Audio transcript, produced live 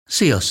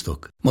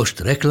Sziasztok! Most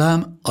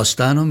reklám,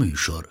 aztán a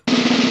műsor.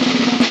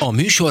 A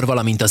műsor,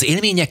 valamint az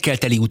élményekkel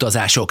teli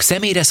utazások,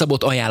 személyre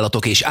szabott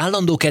ajánlatok és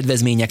állandó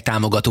kedvezmények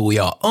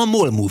támogatója a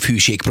MOLMOVE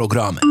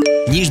hűségprogram.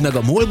 Nyisd meg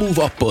a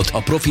MOLMOVE appot, a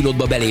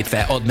profilodba belépve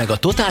add meg a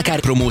Totalcar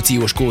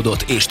promóciós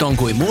kódot és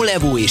tankolj MOL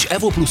Evo és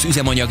Evo Plus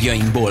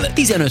üzemanyagjainkból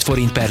 15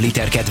 forint per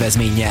liter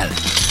kedvezménnyel.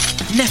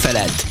 Ne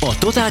feledd, a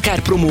Totalcar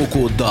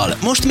promókóddal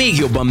most még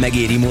jobban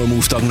megéri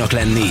MOLMOVE tagnak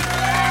lenni.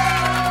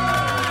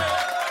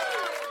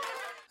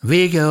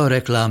 Vége a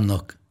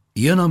reklámnak,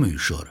 jön a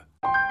műsor.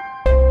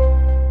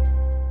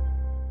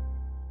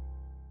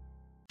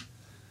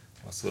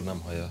 Asszúr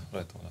nem hallja,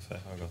 rajta van a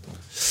felhallgató.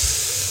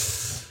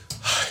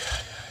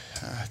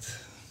 Hát,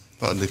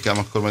 Bandikám,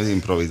 akkor majd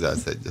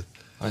improvizálsz egyet.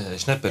 Ajaj,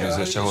 és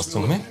nepperűzőt se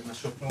hoztunk, mi?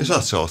 És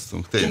azt se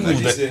hoztunk,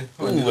 tényleg.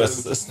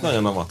 Ezt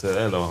nagyon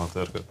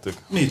amatőrködtük.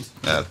 Mit?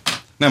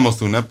 Nem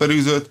hoztunk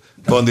nepperűzőt,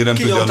 Bandi nem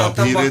tudja a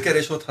naphírét. Bakker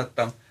és ott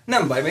hagytam.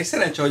 Nem baj, még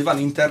szerencsé, hogy van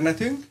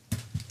internetünk.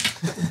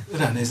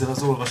 Ránézel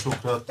az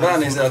olvasókra.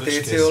 Ránézel a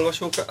TC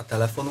olvasókra, a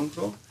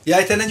telefonunkról.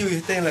 Jaj, te ne nyújj,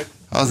 tényleg.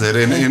 Azért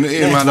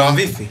én már van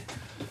wifi?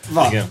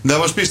 Van. Igen. De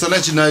most Pista, ne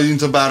csinálj,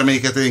 mint a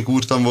bármelyiket én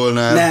kúrtam volna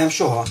el. Nem,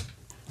 soha.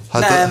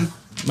 Hát nem.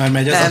 Már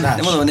megy az Nem, adás?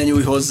 nem mondom, ne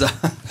nyújj hozzá.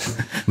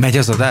 Megy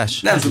az adás?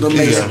 Nem tudom,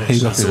 Igen.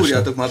 még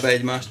szúrjátok már be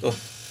egymást ott.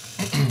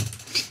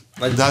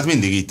 De hát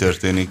mindig így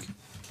történik.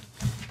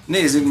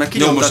 Nézzük meg,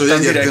 Jó, most, hogy kinyomtattam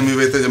direkt.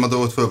 egyértelművé tegyem a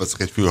dolgot,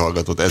 fölveszek egy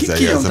fülhallgatót, ezzel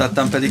jelzem.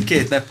 Kinyomtattam pedig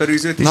 2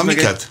 nepperűzőt is. Na, meg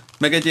miket?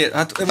 Meg egy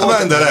hát A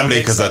Bender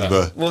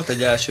emlékezetből. volt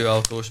egy első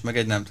autós, meg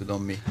egy nem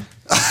tudom mi.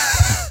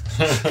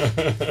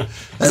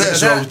 Az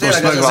első autós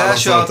tényleg az első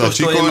megválaszolta a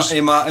autóstól Csikós.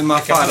 én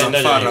már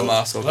fárra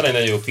mászok. Van egy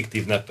nagyon jó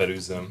fiktív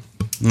nepperűzőm.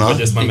 Na,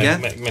 Hogy ezt már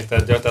igen.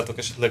 megtárgyaltátok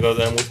esetleg az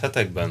elmúlt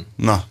hetekben?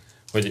 na.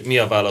 Hogy mi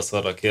a válasz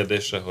arra a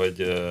kérdésre,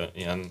 hogy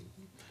ilyen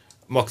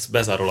max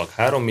bezárólag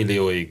 3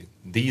 millióig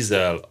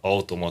dízel,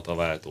 automata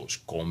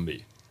váltós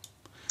kombi.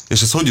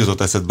 És ez hogy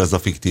jutott eszedbe ez a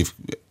fiktív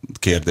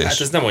kérdés? Hát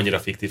ez nem annyira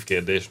fiktív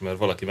kérdés, mert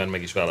valaki már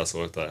meg is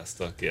válaszolta ezt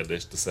a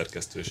kérdést a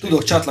szerkesztőség.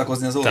 Tudok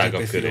csatlakozni az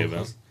tágabb OTP körében.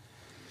 fiókhoz.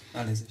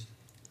 Elnézést.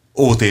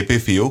 OTP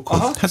fiókhoz?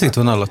 Aha. Hát itt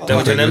van alatt. De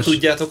hogyha nem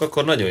tudjátok,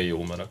 akkor nagyon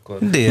jó, mert akkor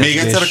Még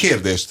egyszer a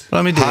kérdést?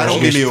 Valami 3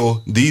 DSG-s.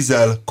 millió,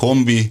 dízel,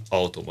 kombi.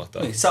 automata.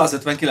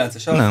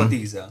 159-es alfa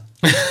dízel.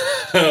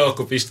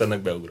 Akkor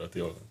Pistennek beugrott,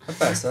 jól. Hát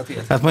persze, hát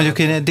ilyet. Hát mondjuk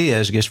én egy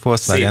DSG-s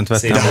Volkswagen-t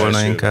vettem volna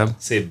belsővel. inkább.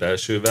 Szép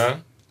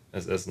belsővel,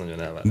 ez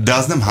nagyon elvár. De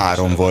az nem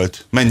 3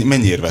 volt.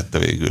 Mennyiért vette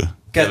végül?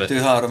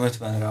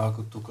 2-3-50-re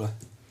alkottuk le.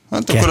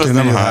 Hát akkor az 2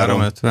 nem millió 3.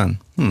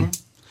 350?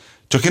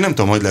 Csak én nem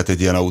tudom, hogy lehet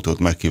egy ilyen autót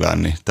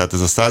megkívánni. Tehát ez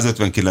a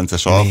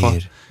 159-es Alfa,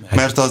 Miért?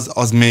 mert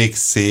az még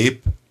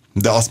szép,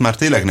 de azt már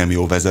tényleg nem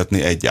jó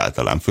vezetni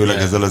egyáltalán. Főleg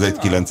Nem. ezzel az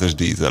 1.9-es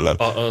dízellel.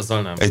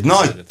 Azzal nem. Egy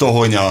nagy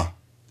tohonya,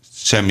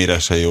 semmire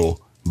se jó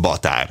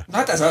batár.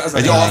 Hát ez a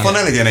Egy Alfa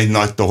ne legyen egy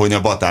nagy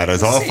tohonya batár.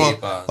 Az Alfa,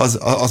 szép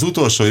az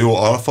utolsó jó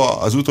Alfa,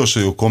 az utolsó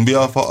jó kombi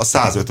Alfa, a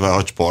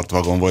 156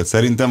 sportvagon volt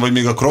szerintem, vagy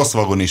még a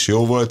crossvagon is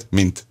jó volt,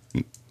 mint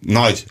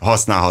nagy,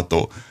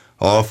 használható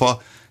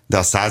Alfa, de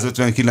a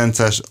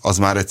 159-es az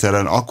már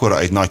egyszerűen akkora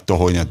egy nagy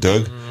tohonya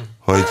dög,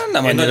 hogy...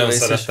 Nem Én annyira nagyon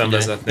vészes, szerettem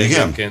figyelj. vezetni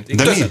Igen? egyébként.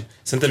 De mi?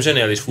 Szerintem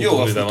zseniális futóműve Jó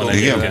a van futóműve.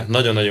 egyébként. Igen?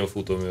 Nagyon-nagyon jó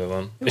futóműve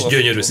van. És a gyönyörű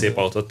futóműve. szép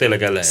autó.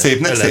 Tényleg el lehet,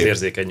 Szépnek el lehet szép.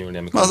 érzékenyülni,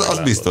 amikor Az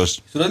meglátod. biztos.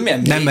 Tudod,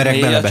 milyen Nem merek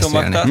mély a belebeszélni.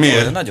 csomagtartója?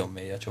 Miért? Nagyon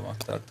mély a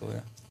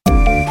csomagtartója.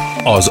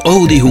 Az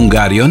Audi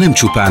Hungária nem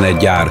csupán egy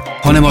gyár,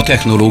 hanem a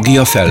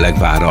technológia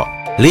fellegvára.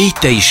 Légy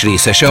te is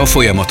részese a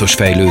folyamatos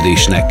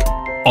fejlődésnek.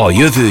 A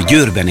jövő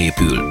Győrben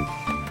épül.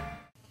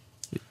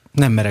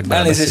 Nem merek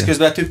Elnézést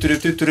belebeszélni. közben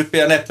tüttörük,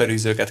 a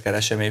nepperűzőket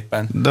keresem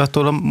éppen. De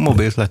attól a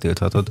mobilt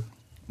letilthatod.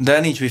 De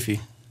nincs wifi.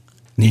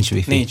 Nincs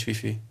wifi. Nincs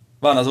wifi.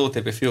 Van az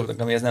OTP fióknak,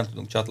 amihez nem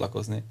tudunk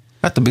csatlakozni.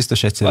 Hát a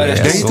biztos egyszerű Várj, De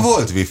jelszó. itt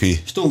volt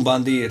wifi.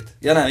 Stumbandi írt.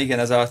 Ja nem, igen,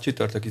 ez a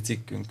csütörtöki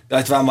cikkünk.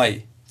 Illetve a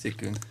mai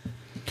cikkünk.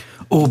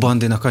 Ó,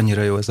 Bandinak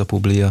annyira jó ez a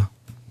publia.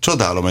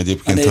 Csodálom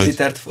egyébként, A 4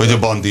 litert hogy a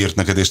Bandi írt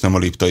neked, és nem a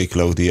Liptai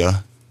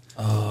Klaudia,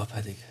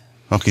 Pedig.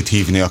 akit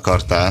hívni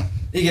akartál.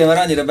 Igen, mert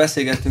annyira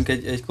beszélgettünk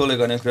egy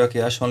kolléganőnkről, aki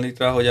hasonlít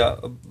rá, hogy a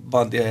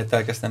Bandi helyett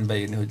elkezdtem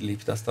beírni, hogy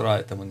Lipt, aztán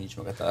rájöttem, hogy nincs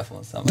meg a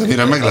telefonszám. De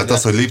mire meg lett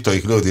az, hogy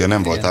Liptai Klaudia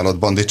nem voltál ott,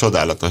 Bandi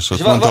csodálatos. Azt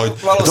És mondta, hogy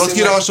valószínűleg- tudod,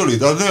 kire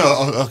hasonlít? A nő,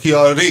 aki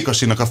a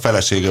Rékasinak a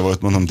felesége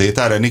volt, mondom,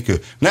 Détára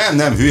Nikő?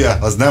 Nem, hülye,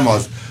 az nem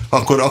az.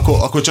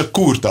 Akkor csak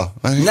kurta.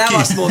 Nem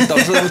azt mondtam,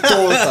 hogy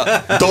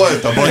tolta.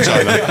 Tolta,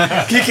 bocsánat.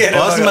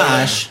 Az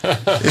más.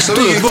 És a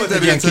Tudod, végén volt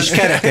egy ilyen kis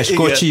kerekes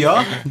Igen. kocsia.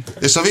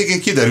 És a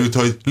végén kiderült,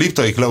 hogy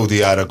Liptai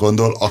Klaudiára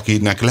gondol,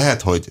 akinek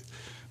lehet, hogy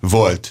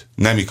volt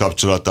nemi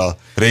kapcsolata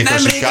Nem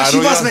Rékasi Rékasi,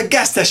 Károlyal. bazd meg,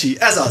 Gesztesi,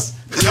 ez az.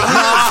 Ja,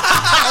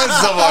 ez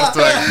zavart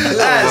meg.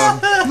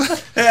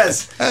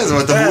 Ez Ez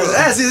volt a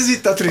ez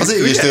itt a trükk. az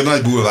égéstér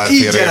nagy bulvár Így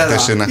gyere rá,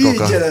 félreértésének így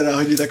oka. gyere rá,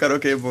 hogy mit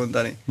akarok én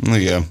mondani.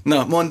 Igen.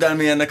 Na, mondd el,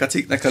 mi ennek a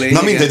cikknek a lényege.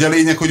 Na mindegy, a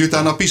lényeg, hogy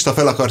utána Pista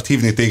fel akart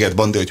hívni téged,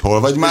 Bandi, hogy hol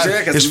vagy már,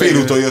 elkezdtem és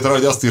félúton jött rá,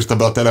 hogy azt írta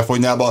be a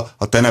telefonjába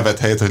a te neved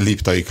helyett, hogy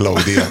Liptai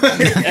Klaudia.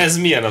 Ez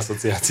milyen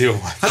asszociáció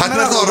volt? Hát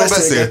mert arról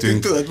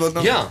beszéltünk. Tudod,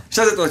 mondom. Ja. És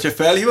azért, hogyha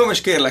felhívom,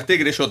 és kérlek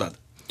téged, és odad.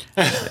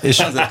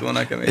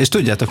 És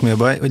tudjátok mi a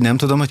baj, hogy nem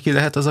tudom, hogy ki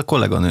lehet az a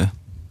kolléganő.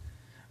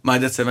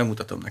 Majd egyszer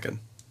megmutatom neked.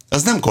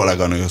 Az nem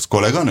kolléganő, az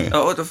kolléganő?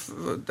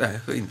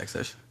 De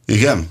indexes.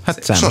 Igen?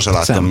 Hát Sose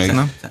láttam még.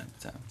 Cem.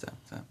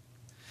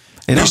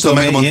 Én nem tudom,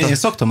 megmondta. én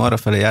szoktam arra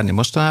felé járni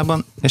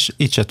mostanában, és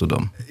így se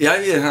tudom. Ja,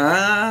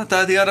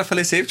 tehát arra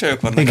felé szép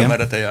csajok vannak, Igen.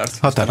 amerre te jársz.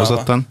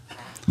 Határozottan.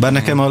 Bár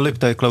nekem a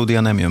Liptai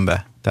Klaudia nem jön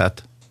be.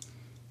 Tehát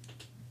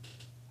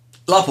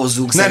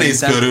Lapozzunk Ne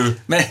nézz körül.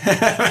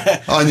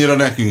 Annyira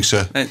nekünk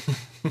se.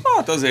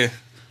 Hát azért.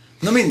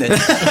 Na mindegy.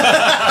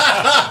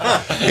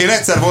 Én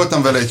egyszer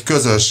voltam vele egy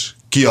közös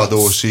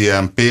kiadós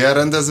ilyen PR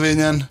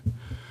rendezvényen,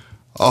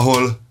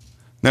 ahol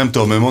nem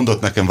tudom, ő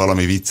mondott nekem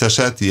valami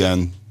vicceset,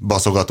 ilyen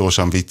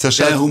baszogatósan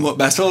vicceset.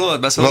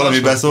 Valami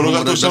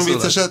beszólogatósan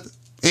vicceset.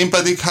 Én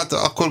pedig hát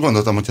akkor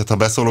gondoltam, hogy hát ha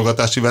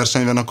beszólogatási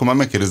verseny van, akkor már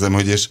megkérdezem,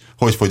 hogy és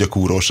hogy fogy a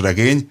kúrós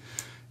regény,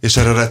 és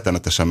erre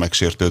rettenetesen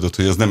megsértődött,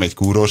 hogy az nem egy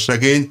kúrós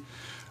regény.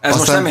 Ez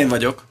most nem én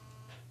vagyok.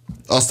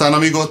 Aztán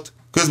amíg ott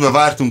közben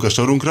vártunk a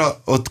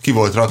sorunkra, ott ki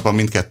volt rakva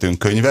mindkettőnk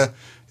könyve,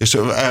 és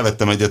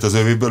elvettem egyet az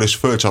övéből, és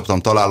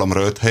fölcsaptam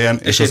találomra 5 helyen,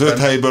 és az 5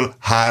 helyből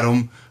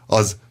 3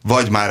 az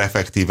vagy már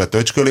effektíve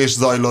töcskölés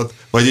zajlott,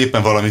 vagy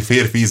éppen valami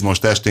férfi izmos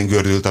testén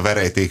gördült a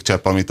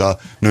verejtékcsepp, amit a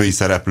női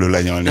szereplő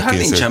lenyalni De hát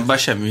készült. nincsen baj,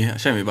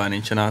 semmi baj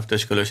nincsen a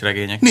töcskölős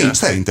regényekkel. Nincs,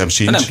 szerintem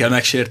sincs. Nem kell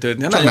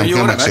megsértődni. Csak Nagyon nem jó,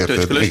 kell remek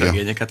megsértődni, töcskölős igen.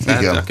 regényeket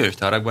lehet Igen. a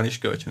könyvtárakban is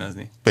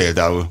kölcsönözni.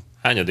 Például.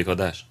 Hányadik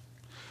adás?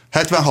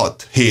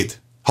 76,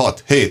 7.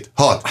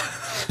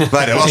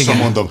 Várjál, lassan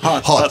mondom.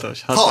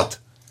 6.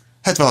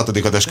 76.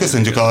 adás.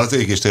 Köszönjük az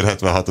Égéstér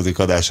 76.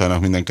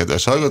 adásának minden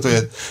kedves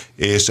hallgatóját,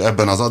 és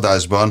ebben az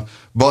adásban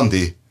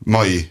Bandi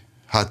mai,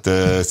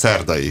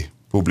 szerdai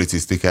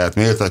publicisztikát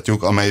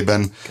méltatjuk,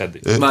 amelyben...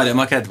 Várja,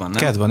 ma ked van, nem?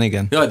 ked van,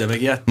 igen. Jaj, de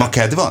megijedt. Ma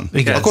ked van?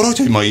 Igen. Akkor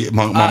hogy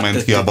ma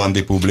ment ki a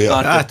Bandi publia?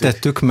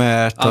 Áttettük,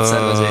 mert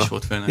Átszervezés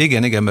volt főleg.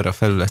 Igen, mert a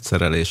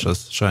felületszerelés az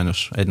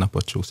sajnos egy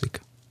napot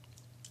csúszik.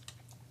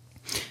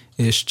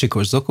 És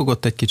Csikos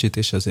zokogott egy kicsit,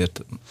 és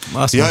ezért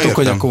azt mondtuk,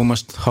 hogy akkor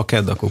most, ha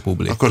kedd, akkor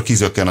publik. Akkor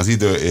kizökken az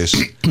idő,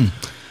 és...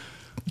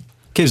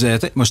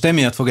 Képzeljétek, most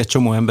emiatt fog egy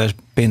csomó ember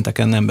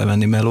pénteken nem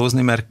bemenni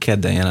melózni, mert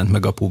kedden jelent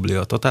meg a publi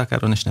a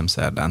Totálkáron, és nem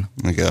szerdán.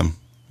 Igen,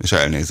 és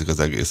elnézik az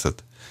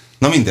egészet.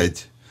 Na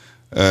mindegy.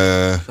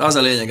 Az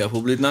a lényeg a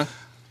publiknak.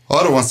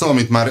 Arról van szó,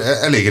 amit már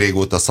elég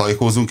régóta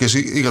szajkózunk, és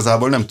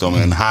igazából nem tudom,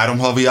 olyan 3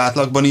 havi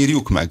átlagban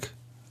írjuk meg?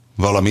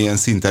 Valamilyen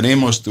szinten. Én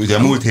most ugye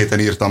múlt héten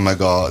írtam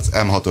meg az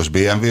M6-os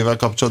BMW-vel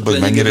kapcsolatban,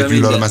 hogy mennyire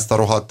gyűlölöm ezt a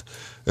rohadt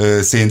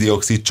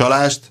széndioxid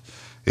csalást,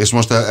 és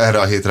most erre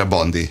a hétre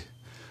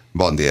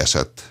Bandi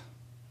esett.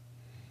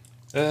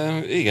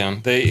 Igen,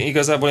 de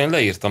igazából én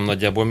leírtam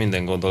nagyjából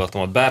minden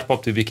gondolatomat, bár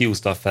Pap Tibi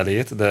kiúzta a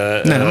felét,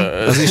 de... Nem,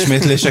 az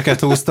ismétléseket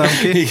húztam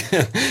ki.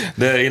 Igen,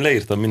 de én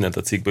leírtam mindent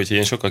a cikkből, úgyhogy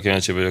én sokkal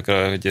kíváncsi vagyok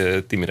rá,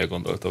 hogy ti mire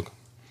gondoltok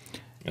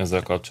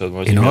ezzel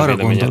kapcsolatban. Én arra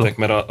gondolok,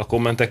 mert a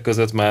kommentek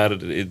között már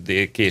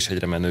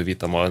késhegyre menő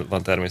vita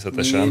van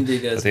természetesen.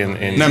 Mindig ez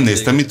én Nem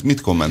néztem,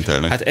 mit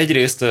kommentelnek? Hát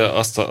egyrészt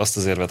azt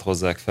az érvet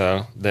hozzák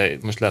fel, de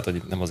most lehet,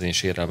 hogy nem az én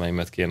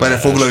sérelmeimet kéne. Bár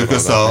foglaljuk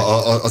össze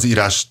az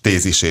írás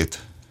tézisét.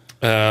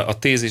 A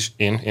tézis,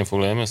 én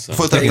foglaljam össze?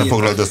 Folytatni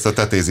foglald össze a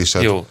te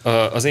tézised. Jó,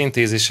 az én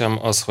tézisem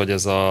az, hogy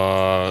ez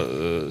a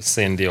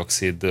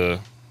széndioxid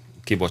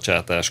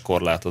kibocsátás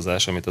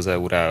korlátozás, amit az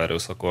EU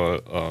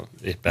ráerőszakol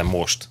éppen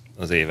most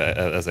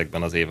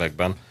ezekben az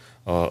években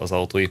az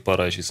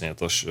autóiparra, és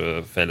iszonyatos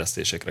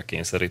fejlesztésekre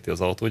kényszeríti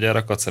az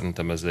autógyárakat.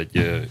 Szerintem ez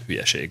egy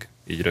hülyeség,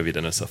 így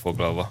röviden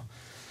összefoglalva.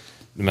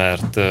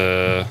 Mert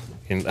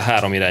én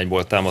 3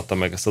 irányból támadtam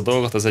meg ezt a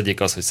dolgot. Az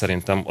egyik az, hogy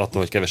szerintem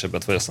attól, hogy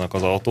kevesebbet fogyasztanak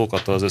az autók,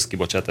 attól az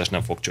összkibocsátás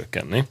nem fog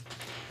csökkenni.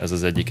 Ez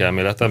az egyik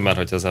elméletem, mert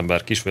hogyha az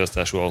ember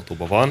kisfogyasztású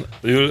autóban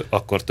ül,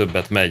 akkor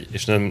többet megy,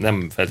 és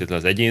nem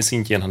feltétlenül az egyén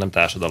szintjén, hanem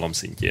társadalom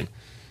szintjén.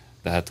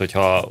 Tehát,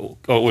 hogyha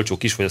olcsó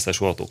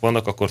kisfogyasztású autók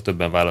vannak, akkor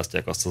többen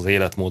választják azt az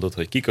életmódot,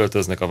 hogy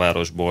kiköltöznek a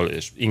városból,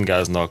 és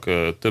ingáznak,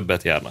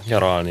 többet járnak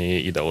nyaralni,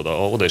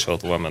 ide-oda is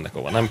autóval mennek,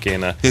 ahova nem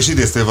kéne. És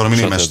idéztél valami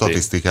német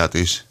statisztikát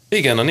is.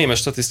 Igen, a német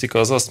statisztika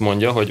az azt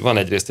mondja, hogy van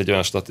egyrészt egy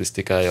olyan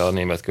statisztikája a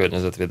Német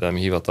Környezetvédelmi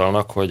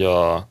Hivatalnak,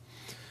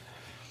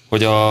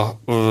 hogy a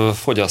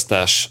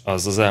fogyasztás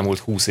az elmúlt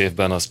 20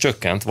 évben az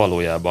csökkent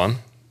valójában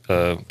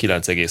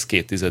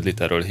 9,2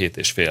 literről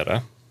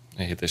 7,5-re.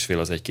 7,5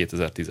 az egy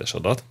 2010-es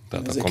adat,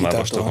 tehát ez akkor már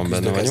vastagban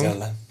benne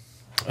vagyunk.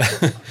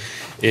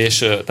 És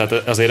tehát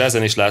azért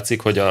ezen is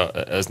látszik, hogy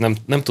ez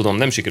nem tudom,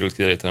 nem sikerült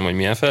kiderítenem, hogy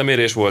milyen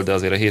felmérés volt, de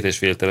azért a 7,5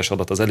 literes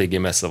adat az eléggé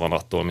messze van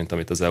attól, mint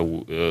amit az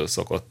EU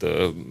szokott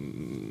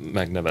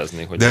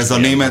megnevezni. Hogy de ez a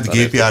német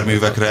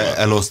gépjárművekre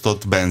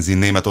elosztott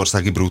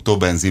németországi bruttó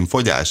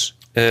benzinfogyás?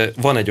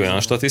 Van egy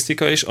olyan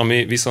statisztika is,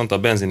 ami viszont a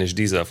benzin és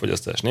dízel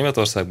fogyasztás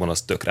Németországban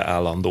az tökre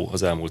állandó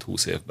az elmúlt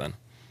 20 évben.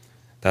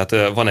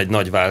 Tehát van egy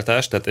nagy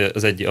váltás, tehát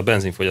a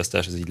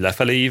benzinfogyasztás az így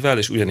lefelé ível,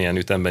 és ugyanilyen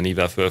ütemben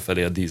ível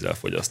fölfelé a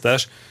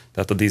dízelfogyasztás.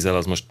 Tehát a dízel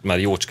az most már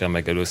jócskán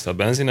megelőzte a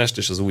benzinest,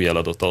 és az új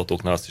eladott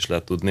autóknál azt is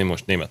lehet tudni,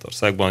 most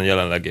Németországban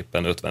jelenleg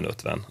éppen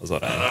 50-50 az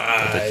arány.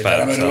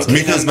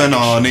 Miközben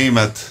a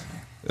német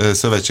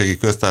szövetségi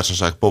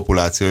köztársaság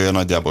populációja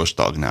nagyjából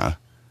stagnál.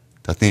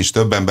 Tehát nincs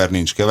több ember,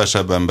 nincs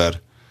kevesebb ember.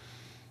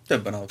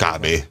 Többen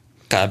autók.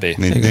 Kb.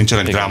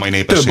 Nincsenek drámai Több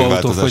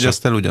népességváltozások. autó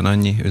fogyaszt el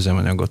ugyanannyi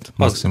üzemanyagot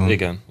maximum.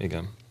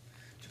 Igen.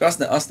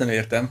 Csak azt nem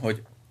értem,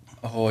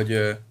 hogy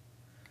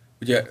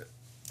ugye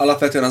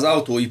alapvetően az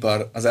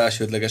autóipar az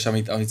elsődleges,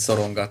 amit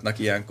szorongatnak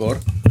ilyenkor,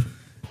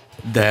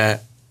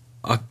 de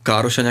a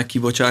károsanyag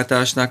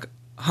kibocsátásnak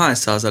hány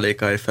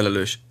százalékáért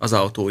felelős az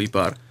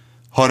autóipar?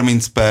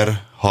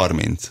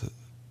 30/30.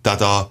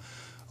 Tehát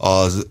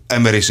az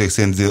emberiség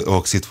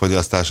szén-dioxid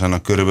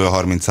fogyasztásának körülbelül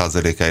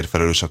 30%-áért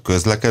felelős a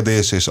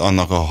közlekedés, és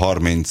annak a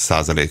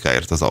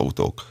 30%-áért az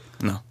autók.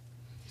 Na.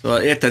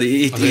 Szóval érted,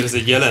 Azért ez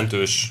egy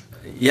jelentős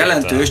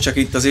csak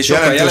itt azért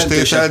sokkal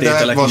jelentősebb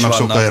tételek de vannak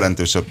sokkal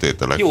jelentősebb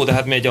tételek. Jó, de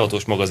hát mi egy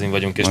autós magazin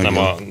vagyunk, és nem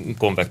a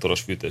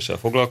konvektoros fűtéssel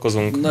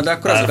foglalkozunk. Na, de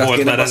akkor azokat volt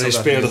kéne már ez is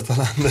példa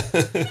talán.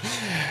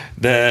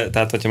 De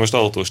tehát, hogyha most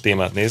autós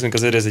témát nézünk,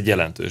 azért ez egy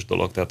jelentős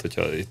dolog. Tehát,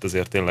 hogyha itt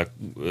azért tényleg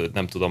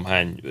nem tudom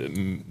hány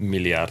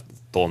milliárd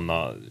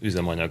tonna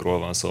üzemanyagról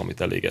van szó,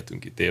 amit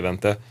elégetünk itt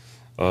évente,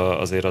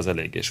 azért az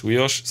eléggé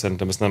súlyos.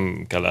 Szerintem ezt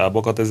nem kell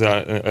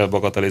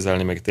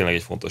elbagatelizálni, meg tényleg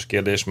egy fontos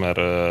kérdés, mert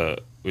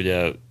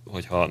ugye,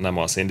 hogyha nem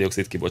a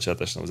széndioxid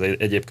kibocsátás, hanem az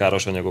egyéb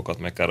káros anyagokat,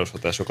 meg káros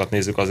hatásokat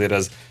nézzük, azért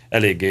ez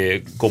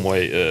eléggé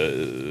komoly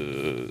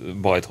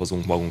bajt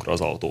hozunk magunkra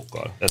az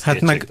autókkal. Ez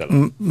hát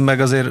meg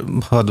azért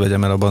hadd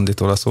vegyem el a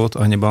Banditól a szót,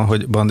 annyiban,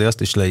 hogy Bandi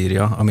azt is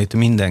leírja, amit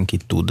mindenki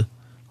tud,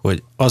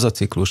 hogy az a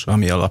ciklus,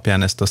 ami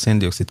alapján ezt a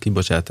széndioxid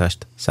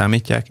kibocsátást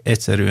számítják,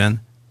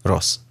 egyszerűen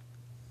rossz.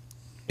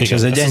 És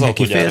ez egy enyhe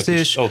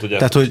kifejezés.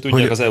 Tehát, hogy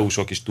tudják, az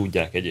EU-sok is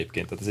tudják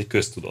egyébként, tehát ez egy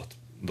köztudott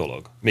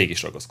dolog.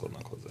 Mégis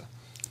ragaszkodnak hozzá.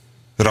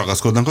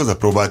 Ragaszkodnak hozzá?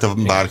 Próbálta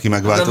bárki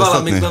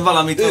megváltoztatni?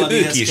 Valamit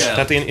ők is. Kell.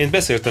 Tehát én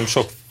beszéltem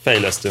sok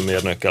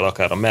fejlesztőmérnökkel,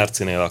 akár a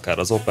Mercinél, akár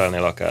az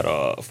Opelnél, akár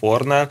a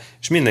Fordnál,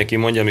 és mindenki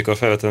mondja, amikor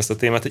felvetem ezt a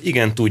témát, hogy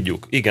igen,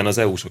 tudjuk, igen, az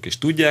EU-sok is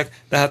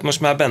tudják, de hát most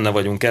már benne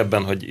vagyunk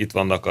ebben, hogy itt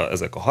vannak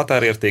ezek a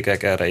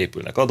határértékek, erre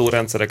épülnek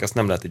adórendszerek, ezt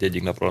nem lehet így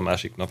egyik napról a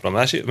másik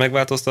napra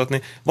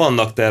megváltoztatni.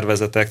 Vannak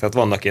tervezetek, tehát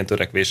vannak ilyen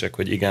törekvések,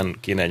 hogy igen,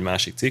 kéne egy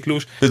másik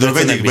ciklus. Például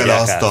vegyék bele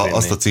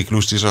azt a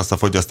ciklust és azt a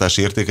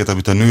fogyasztási értéket,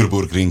 amit a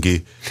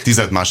Nürburgringi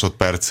 10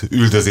 másodperc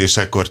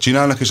üldözésekor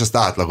csinálnak, és azt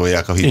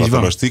átlagolják a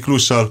hivatalos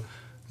ciklussal,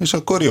 és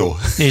akkor jó.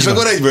 És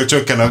akkor egyből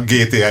csökken a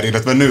GTR,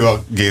 illetve nő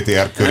a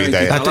GTR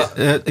körideje. Hát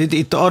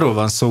itt arról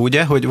van szó,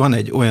 ugye, hogy van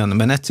egy olyan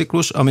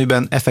menetciklus,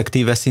 amiben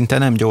effektíve szinte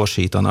nem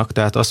gyorsítanak,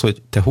 tehát az,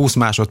 hogy te 20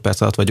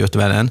 másodperc alatt vagy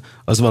 50-en,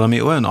 az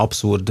valami olyan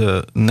abszurd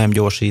nem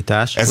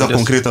gyorsítás. Ez a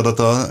konkrét adat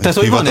a tehát,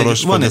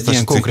 hivatalos van egy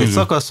ilyen konkrét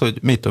szakasz, hogy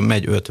mit tudom,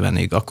 megy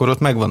 50-ig, akkor ott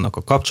megvannak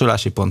a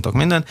kapcsolási pontok,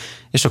 minden,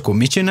 és akkor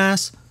mit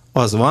csinálsz?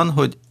 Az van,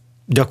 hogy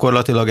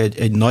gyakorlatilag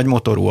egy nagy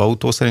motorú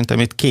autó szerintem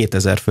itt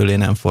 2000 fölé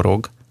nem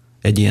forog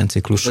egy ilyen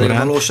ciklus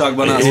során. A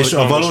valóságban és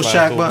a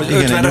valóságban,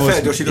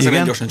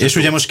 igen, és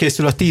ugye most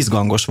készül a 10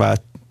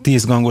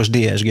 gangos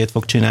DSG-t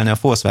fog csinálni a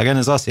Volkswagen,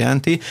 ez azt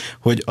jelenti,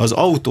 hogy az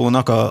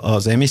autónak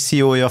az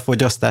emissziója,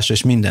 fogyasztása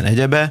és minden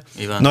egyebe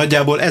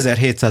nagyjából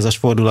 1700-as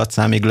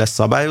fordulatszámig lesz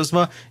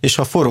szabályozva, és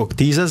ha forog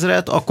 10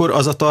 000-et, akkor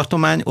az a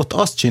tartomány ott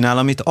azt csinál,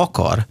 amit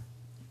akar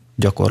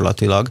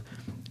gyakorlatilag.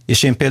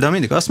 És én például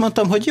mindig azt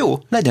mondtam, hogy jó,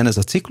 legyen ez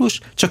a ciklus,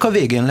 csak a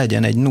végén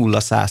legyen egy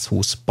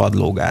 0-120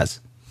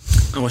 padlógáz.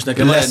 Most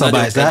nekem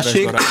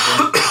leszabályzásig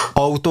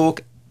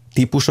autók,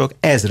 típusok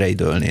ezrei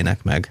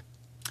dőlnének meg.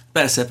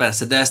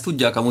 Persze, de ezt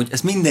tudják amúgy,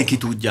 ezt mindenki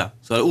tudja.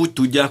 Szóval úgy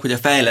tudják, hogy a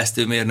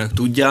fejlesztőmérnök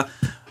tudja,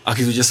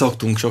 akit ugye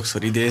szoktunk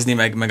sokszor idézni,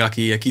 meg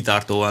aki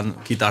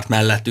kitárt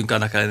mellettünk,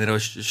 annak ellenére,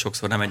 hogy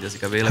sokszor nem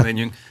egyezik a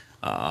véleményünk,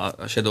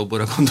 a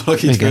Shadowbora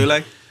gondolok itt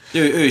főleg.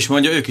 Ő is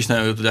mondja, ők is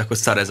nagyon jól tudják, hogy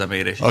szar ez a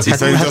mérés. Azt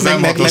hiszem, hogy az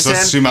M6-os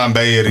az simán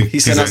beéri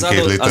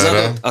 12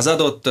 literre. Az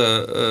adott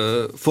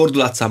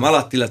fordulatszám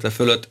alatt, illetve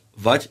fölött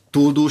vagy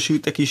túl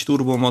dúsült a kis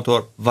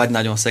turbomotor, vagy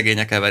nagyon szegény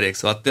a keverék.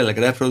 Szóval tényleg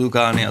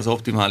reprodukálni az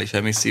optimális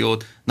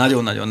emissziót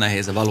nagyon-nagyon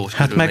nehéz a valós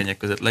körülmények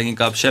között.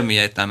 Leginkább semmi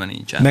értelme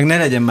nincsen. Meg ne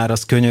legyen már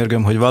az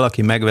könyörgöm, hogy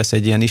valaki megvesz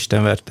egy ilyen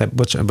istenverte,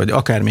 vagy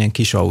akármilyen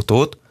kis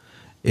autót,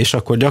 és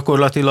akkor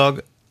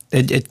gyakorlatilag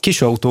egy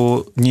kis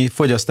autónyi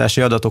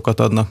fogyasztási adatokat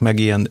adnak meg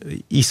ilyen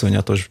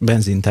iszonyatos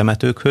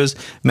benzintemetőkhöz,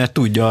 mert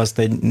tudja azt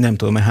egy nem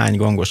tudom hány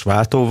gangos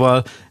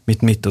váltóval,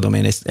 mit tudom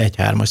én, egy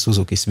 1.3-as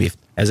Suzuki Swift.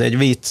 Ez egy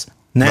vicc.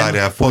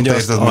 Várjál, pont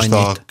érzed most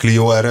a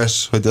Clio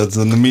RS, hogy az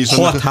mi is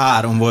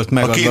 6.3 volt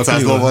meg a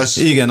 200 lovas.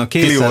 Igen, a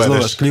 200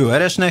 lovas Clio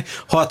RS-nek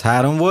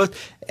 6.3 volt,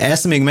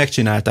 ezt még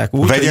megcsinálták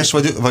úgy. Vegyes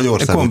vagy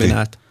országúti?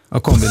 A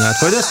kombinált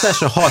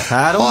fogyasztás, a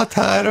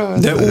 6.3,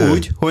 de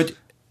úgy, hogy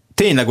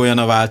tényleg olyan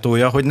a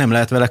váltója, hogy nem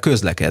lehet vele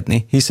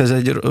közlekedni, hisz ez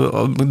egy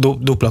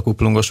dupla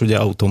kuplungos, ugye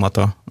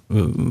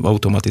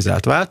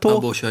automatizált váltó.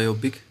 Abból se a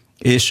jobbik.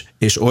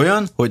 És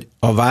olyan, hogy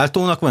a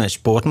váltónak van egy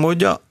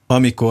sportmódja,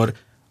 amikor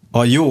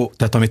a jó,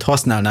 tehát amit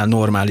használnál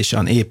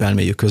normálisan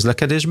épelmélyű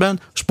közlekedésben,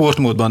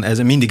 sportmódban ez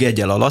mindig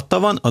egyel alatta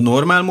van, a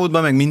normál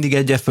módban meg mindig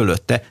egyel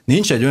fölötte.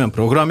 Nincs egy olyan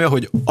programja,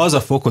 hogy az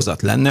a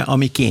fokozat lenne,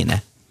 ami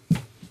kéne.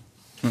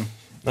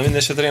 Na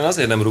mindesetre én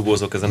azért nem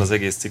rugózok ezen az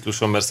egész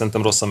cikluson, mert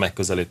szerintem rossz a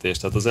megközelítés.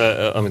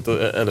 Tehát amit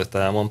előtte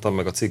elmondtam,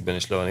 meg a cikkben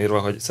is le van írva,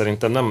 hogy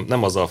szerintem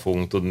nem azzal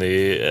fogunk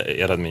tudni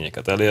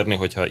eredményeket elérni,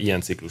 hogyha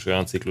ilyen ciklus,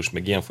 olyan ciklus,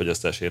 meg ilyen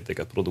fogyasztási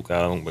értéket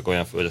produkálunk, meg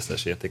olyan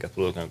fogyasztási értéket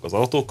produkálunk az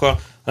autókkal,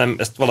 hanem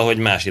ezt valahogy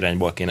más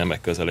irányból kéne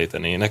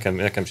megközelíteni.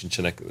 Nekem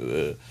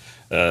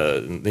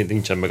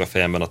nincsen meg a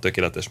fejemben a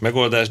tökéletes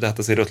megoldás, de hát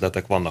azért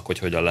ötletek vannak, hogy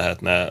hogyan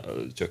lehetne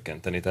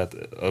csökkenteni. Tehát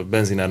a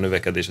benzinár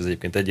növekedés az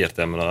egyébként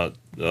egyértelműen a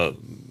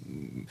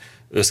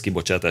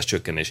összkibocsátás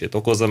csökkenését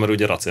okozza, mert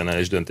ugye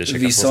racionális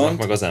döntéseket hoznak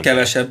meg az emberek.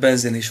 Kevesebb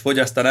benzin is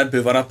fogyasztan,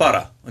 ebből van a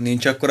para.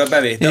 Nincs akkor a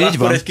bevétel, így akkor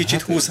van. Egy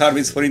kicsit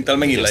 20-30 forinttal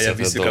megint lejjebb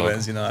visszük a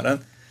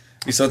benzinárán.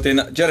 Viszont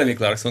én Jeremy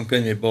Clarkson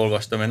könyvéből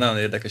olvastam egy nagyon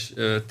érdekes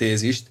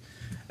tézist.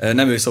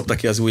 Nem ő szopta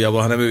ki az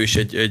ujjából, hanem ő is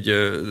egy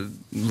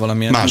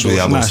valamilyen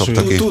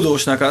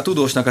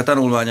tudósnak a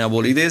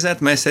tanulmányából idézett,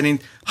 mely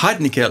szerint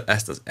hagyni kell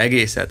ezt az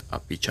egészet a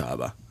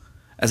picsába.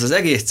 Ez az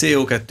egész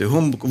CO2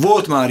 humbug,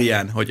 volt már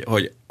ilyen,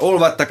 hogy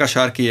olvadtak a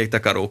sárki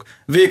jégtakarók,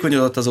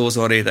 vékonyodott az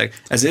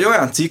ózonréteg. Ez egy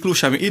olyan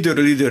ciklus, ami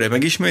időről időre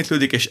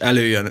megismétlődik és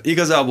előjön.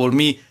 Igazából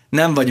mi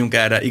nem vagyunk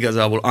erre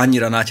igazából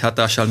annyira nagy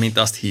hatással, mint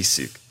azt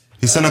hisszük.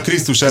 Hiszen a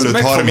Krisztus előtt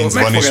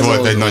 30-ban is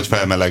volt egy nagy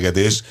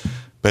felmelegedés,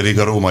 pedig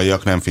a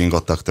rómaiak nem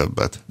fingottak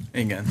többet.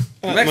 Igen.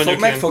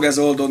 Meg fog ez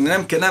oldódni.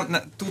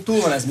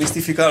 Túl van ez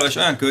misztifikálva, és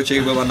olyan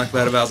költségekben vannak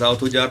verve az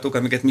autógyártók,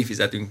 amiket mi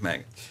fizetünk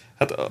meg.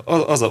 Hát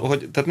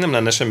tehát nem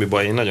lenne semmi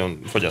baj, én nagyon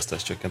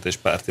fogyasztáscsökkentés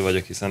párti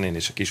vagyok, hiszen én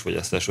is a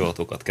kisfogyasztású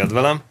autókat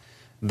kedvelem,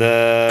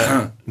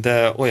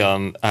 de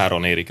olyan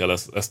áron érik el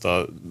ezt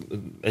a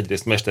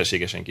egyrészt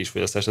mesterségesen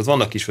kisfogyasztást. Tehát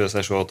vannak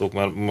kisfogyasztású autók,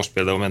 mert most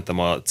például mentem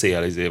a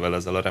CLZ-vel,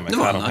 ezzel a remek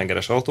 3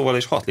 hengeres autóval,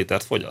 és 6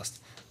 litert fogyaszt.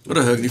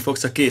 Röhögni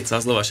fogsz a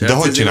 200 lovas de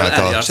hogy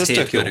csinálta? Ez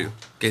tök jó.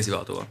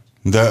 Kéziautóval.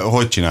 De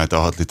hogy csinálta a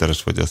 6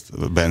 literes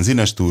fogyaszt?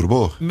 Benzines,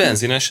 turbó?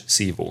 Benzines,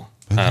 szívó.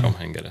 3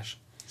 hengeres.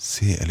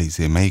 CLZ,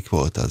 melyik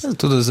volt az?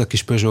 Tudod, ez a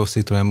kis Peugeot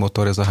Citroën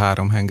motor, ez a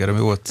 3 henger, ami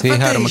volt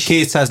C3, a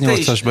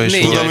 208-asban is.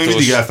 Tudom, én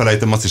mindig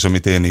elfelejtem azt is,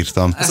 amit én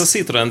írtam. Ez a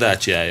Citroën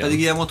Dacia-ja. Pedig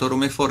ilyen motorról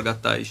még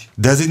forgatta is.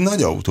 De ez egy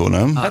nagy autó,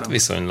 nem? Hát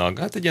viszonylag.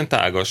 Hát egy ilyen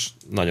tágas,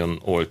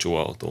 nagyon olcsó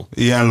autó.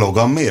 Ilyen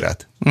Logan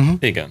méret?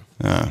 Igen.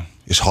 Ja.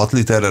 És 6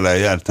 literrel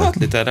eljárt? 6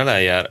 literrel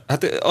eljár.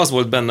 Hát az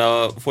volt benne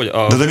a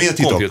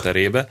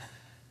komputerébe.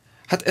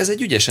 Hát ez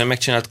egy ügyesen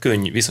megcsinált,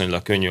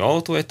 viszonylag könnyű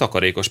autó, egy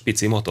takarékos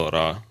pici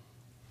motorral.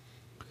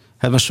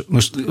 Hát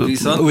most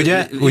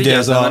ugye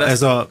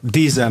ez a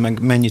dízel, meg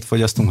mennyit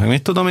fogyasztunk, meg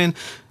mit tudom én.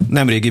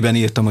 Nemrégiben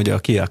írtam, hogy a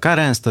Kia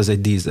Carens-t, az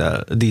egy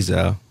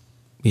dízel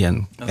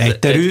ilyen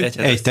egyterű,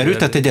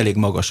 tehát egy elég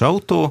magas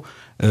autó,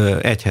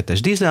 1.7-es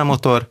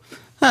dízelmotor.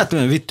 Hát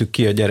vittük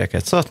ki a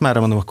gyereket Szatmára,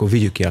 mondom, akkor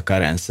vigyük ki a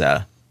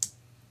Carens-szel.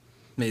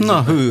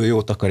 Na,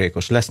 jó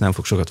takarékos lesz, nem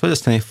fog sokat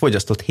fogyasztani,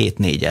 fogyasztott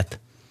 7.4-et.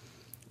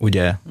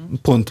 Ugye,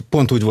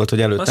 pont úgy volt,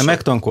 hogy előtte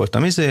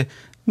megtankoltam,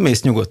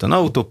 mész nyugodtan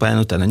autópályán,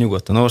 utána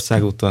nyugodtan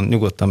országúton,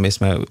 nyugodtan mész,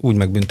 mert úgy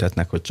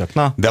megbüntetnek, hogy csak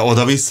na. De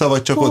oda-vissza,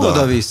 vagy csak oda?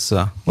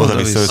 Oda-vissza.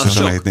 Oda-vissza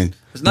összesen 7.4.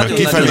 Mert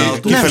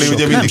kifelé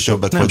ugye mindig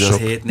többet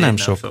fogyaszt.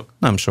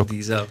 Nem sok.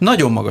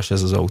 Nagyon magas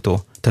ez az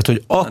autó. Tehát,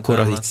 hogy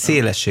akkora így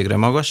szélességre,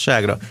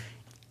 magasságra,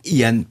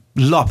 ilyen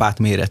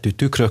lapátméretű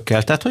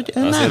tükrökkel, tehát, hogy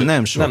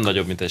nem sok. Nem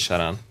nagyobb, mint egy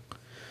Sarán.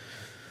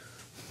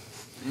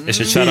 És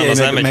egy Sarán az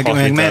nem egy 6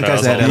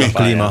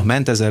 literrel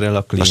ment ezerrel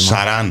a klíma. A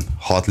Sarán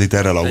 6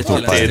 literrel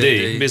autópálya.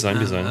 Bizony.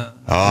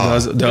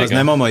 De az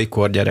nem a mai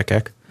kor,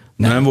 gyerekek.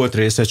 Nem volt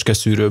részecske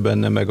szűrő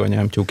benne, meg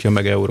anyám tyúkja,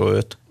 meg Euro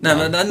 5. Nem,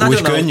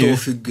 nagyon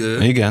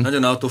autófüggő. Igen.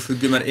 Nagyon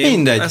autófüggő, mert én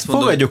mindegy,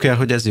 fogadjuk el,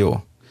 hogy ez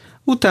jó.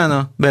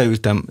 Utána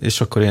beültem,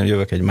 és akkor én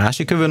jövök egy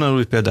másik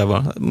övön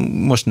példával.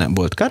 Most nem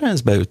volt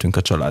Carens, beültünk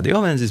a családi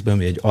Avenzisbe,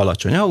 ami egy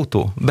alacsony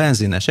autó,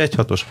 benzines,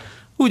 1.6-os.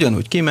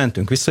 Ugyanúgy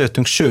kimentünk,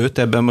 visszajöttünk, sőt,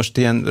 ebben most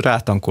ilyen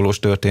rátankolós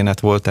történet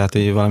volt, tehát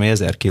így valami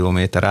 1000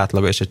 kilométer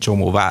átlaga, és egy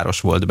csomó város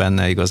volt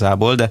benne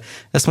igazából, de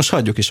ezt most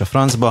hagyjuk is a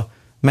francba.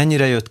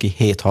 Mennyire jött ki?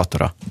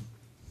 7-6-ra.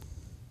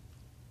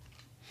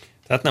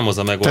 Tehát nem az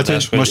a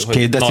megoldás,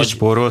 hogy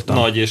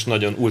nagy és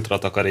nagyon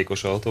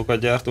ultratakarékos autókat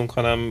gyártunk,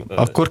 hanem...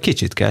 Akkor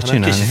kicsit kell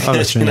csinálni.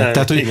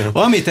 Tehát, hogy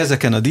amit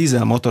ezeken a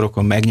dízel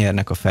motorokon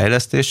megnyernek a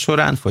fejlesztés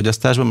során,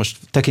 fogyasztásban, most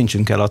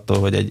tekintsünk el attól,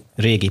 hogy egy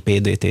régi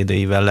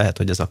PDTDI-vel lehet,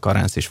 hogy ez a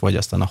Carens is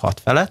fogyasztana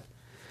 6 felett,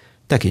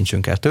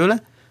 tekintsünk el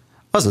tőle.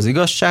 Az az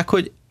igazság,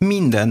 hogy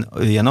minden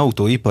ilyen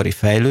autóipari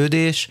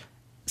fejlődés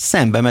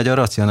szembe megy a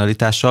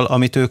racionalitással,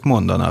 amit ők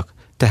mondanak.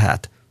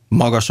 Tehát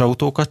magas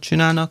autókat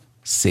csinálnak,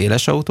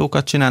 széles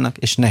autókat csinálnak,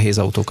 és nehéz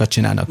autókat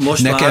csinálnak.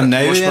 Nekem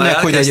ne jöjjenek,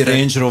 hogy egy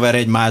Range Rover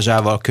egy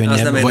mázsával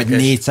könnyebb, vagy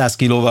 400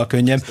 kilóval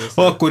könnyebb,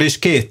 akkor is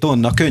 2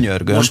 tonna,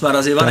 könyörgöm. Most már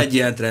azért van egy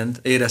ilyen trend,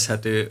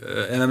 érezhető.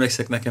 Én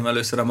emlékszek nekem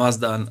először a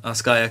Mazdán a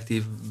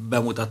Skyactiv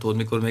bemutatód,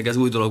 mikor még ez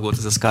új dolog volt,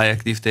 ez a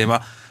Skyactiv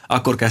téma,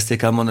 akkor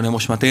kezdték el mondani, hogy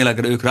most már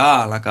tényleg ők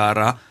ráállnak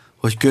arra,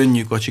 hogy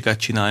könnyű kocsikat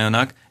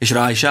csináljanak, és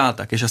rá is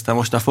álltak, és aztán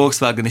most a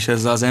Volkswagen is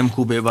ezzel az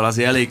MQB-val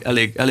azért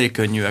elég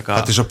könnyűek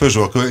Hát és a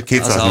Peugeot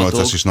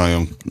 208-as is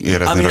nagyon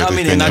érezni rajta,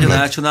 hogy én nagyon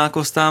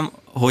elcsodálkoztam,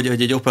 hogy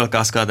egy Opel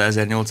Cascada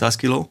 1800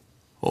 kg,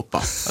 Hoppá,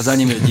 az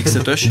enyém egy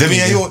X5-ös. De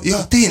milyen jó,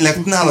 ja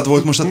tényleg, nálad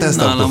volt most a teszt.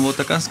 Nálam volt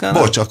a Cascada.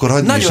 Bocs, akkor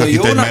hagyj is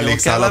itt egy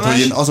mellékszálat, hogy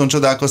én azon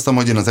csodálkoztam,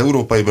 hogy én az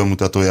európai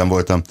bemutatóján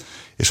voltam,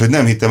 és hogy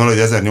nem hittem el, hogy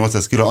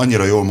 1800 kg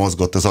annyira jól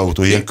mozgott az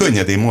autó, ilyen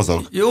könnyedén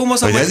mozog. Jó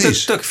mozog,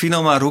 hogy tök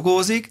finoman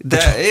rugózik,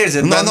 de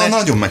érzed benne...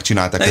 Nagyon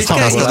megcsinálták ezt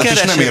a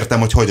és nem értem,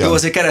 hogy hogyan. Jó,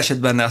 azért keresed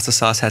benne azt a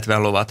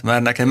 170 lovat,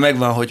 mert nekem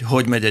megvan,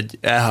 hogy megy egy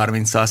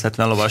E30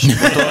 170 lovas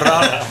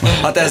motorral,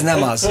 hát ez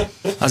nem az.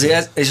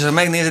 Azért és ha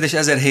megnézed, és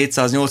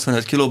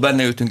 1785 kg,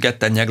 benne ültünk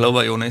ketten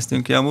nyeglóba, jól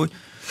néztünk ki amúgy,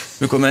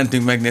 mikor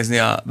mentünk megnézni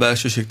a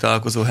belsőség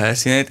találkozó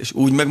helyszínét, és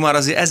úgy meg már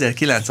azért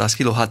 1900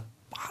 kg, hát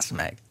baszd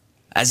meg.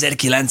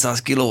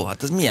 1900 kiló,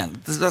 hát ez milyen?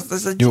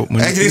 Ez egy... Jó,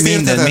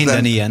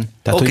 minden ilyen.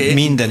 Tehát, hogy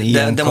minden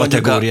ilyen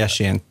kategóriás,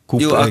 ilyen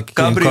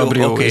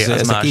cabrio,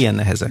 ezek ilyen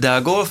nehezek. De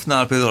a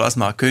Golfnál például az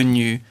már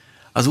könnyű,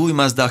 az új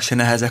Mazdák se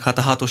nehezek, hát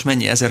a 6-os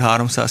mennyi?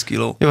 1300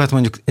 kiló. Jó, hát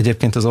mondjuk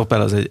egyébként az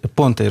Opel az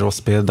pont egy rossz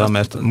példa,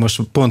 mert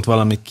most pont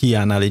valami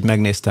Kia-nál így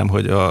megnéztem,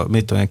 hogy a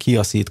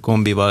Kia Ceed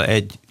kombival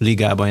egy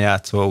ligában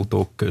játszó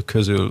autók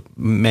közül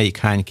melyik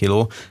hány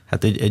kiló,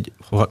 hát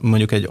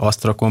mondjuk egy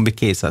Astra kombi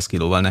 200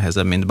 kilóval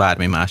nehezebb, mint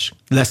bármi más.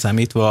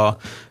 Leszámítva a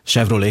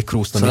Chevrolet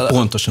Cruze-t, ami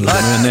pontosan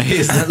olyan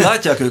nehéz.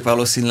 Látják ők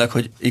valószínűleg,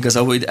 hogy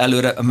igazából hogy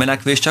előre a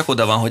menekvés csak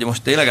oda van, hogy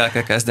most tényleg el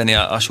kell kezdeni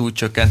a súlyt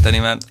csökkenteni,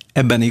 mert...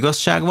 Ebben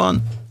igazság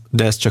van,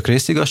 de ez csak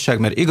részigazság,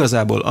 mert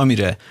igazából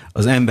amire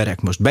az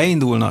emberek most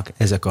beindulnak,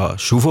 ezek a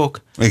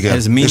SUV-ok,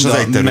 ez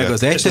mind meg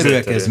az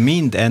egyterűek, ez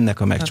mind ennek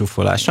a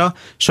megcsúfolása.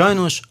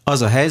 Sajnos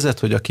az a helyzet,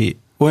 hogy aki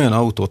olyan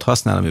autót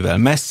használ, amivel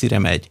messzire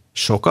megy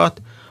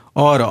sokat,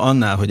 arra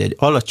annál, hogy egy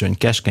alacsony,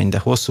 keskeny, de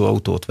hosszú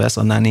autót vesz,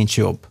 annál nincs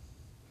jobb.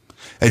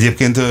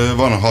 Egyébként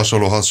van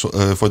hasonló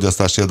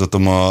fogyasztási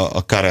adatom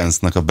a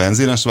Carens-nek a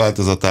benzines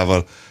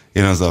változatával.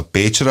 Én az a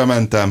Pécsre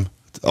mentem,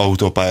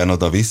 autópályán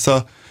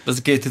oda-vissza. Az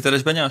a 2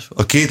 literes benyás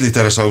volt? A 2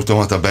 literes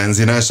automata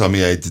benzines,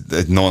 ami egy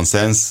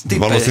nonsens.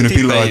 Valószínű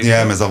pillanatnyi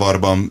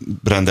elmezavarban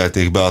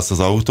rendelték be azt az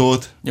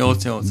autót.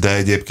 8. De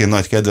egyébként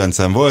nagy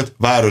kedvencem volt.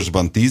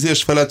 Városban 10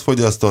 és felett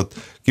fogyasztott.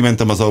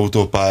 Kimentem az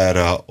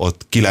autópályára,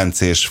 ott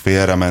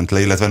 9,5-re ment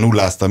le, illetve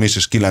nulláztam is,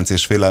 és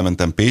 9,5-re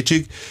mentem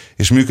Pécsig,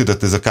 és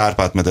működött ez a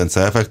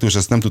Kárpát-medence effektus.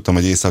 Ezt nem tudtam,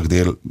 hogy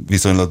észak-dél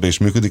viszonylatban is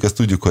működik. Azt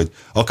tudjuk, hogy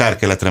akár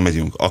keletre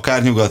megyünk,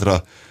 akár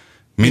nyugatra,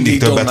 mindig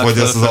többet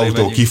fogyaszt az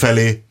autó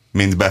kifelé,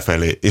 mint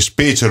befelé. És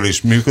Pécsről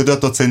is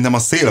működött, ott szerintem a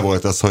szél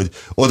volt az, hogy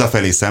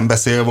odafelé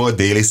szembeszél volt,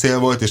 déli szél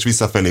volt, és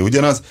visszafelé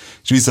ugyanaz,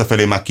 és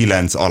visszafelé már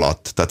 9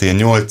 alatt. Tehát ilyen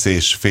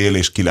 8,5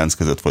 és 9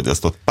 között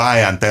fogyasztott.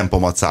 Pályán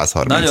tempomat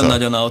 130.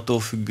 Nagyon-nagyon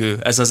autófüggő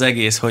ez az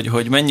egész,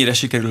 hogy mennyire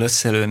sikerül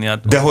összelőni.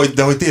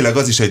 De hogy tényleg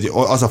az is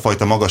az a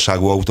fajta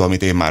magasságú autó,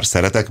 amit én már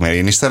szeretek, mert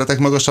én is szeretek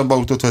magasabb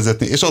autót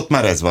vezetni, és ott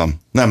már ez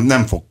van.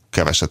 Nem fog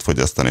keveset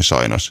fogyasztani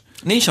sajnos.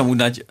 Nincs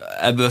amúgy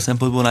ebből a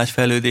szempontból nagy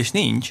fejlődés,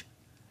 nincs.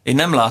 Én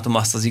nem látom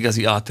azt az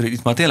igazi áttörést.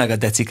 Itt már tényleg a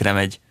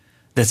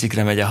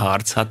decikre megy a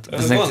harc. Hát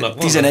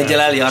 11-el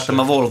eljártam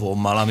a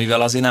Volvo-mmal,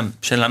 amivel azért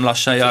nem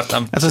lassan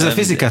jártam. Hát az a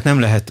fizikát nem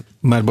lehet,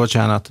 már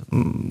bocsánat,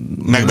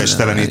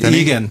 megbecsteleníteni.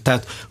 Igen,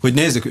 tehát, hogy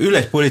nézzük, ül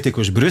egy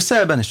politikus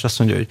Brüsszelben, és azt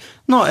mondja, hogy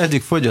na,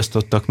 eddig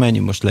fogyasztottak,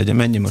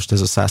 mennyi most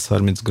ez a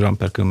 130 g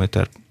per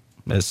kilométer?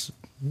 Ez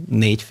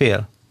 4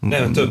 fél?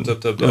 Nem,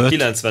 több. A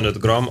 95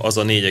 g az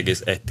a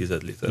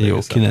 4,1 liter. Jó,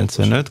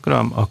 95 g,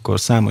 akkor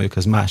számoljuk,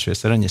 ez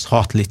másfélszer ennyi, ez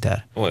 6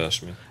 liter.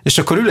 Olyasmi. És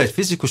akkor ül egy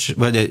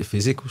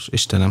fizikus,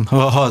 Istenem,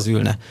 ha az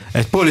ülne,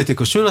 egy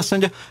politikus ül, azt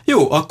mondja,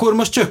 jó, akkor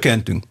most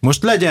csökkentünk,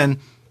 most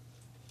legyen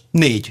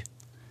 4.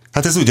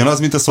 Hát ez ugyanaz,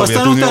 mint a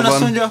Szovjetunióban. Aztán utána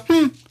azt mondja,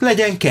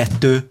 legyen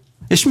 2.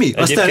 És mi?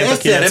 Aztán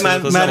egyszerre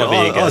már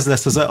az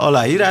lesz az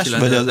aláírás,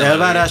 vagy az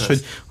elvárás,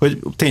 hogy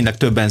tényleg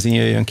több benzin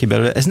jöjjön ki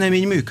belőle. Ez nem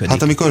így működik.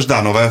 Hát amikor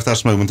Zsdánov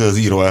elvtárs megmondta, hogy az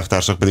író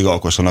elvtársak pedig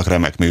alkossanak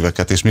remek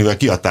műveket, és mivel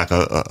kiadták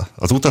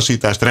az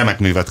utasítást, remek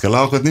művet kell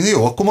alkotni,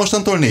 jó, akkor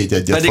mostantól 4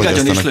 egyet pedig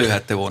agyon is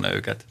lőhette volna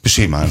őket.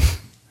 Simán.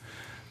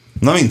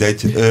 Na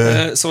mindegy.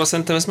 Szóval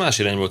szerintem ez más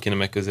irányból kéne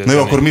megközelíteni.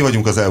 Na jó, akkor mi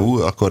vagyunk az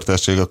EU, akkor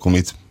tessék, akkor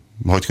mit,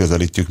 hogy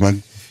közelítjük meg?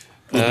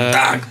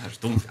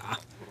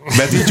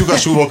 Betítjük a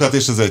SUV-okat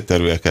és az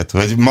egyterűeket,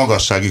 vagy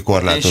magassági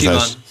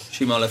korlátozás.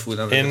 Simán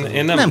lefújnám.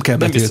 Én nem kell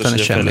betiltani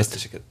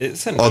semmit.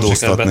 Szerintem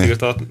se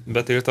kell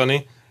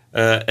betiltani.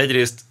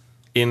 Egyrészt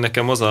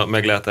nekem az a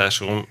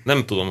meglátásom,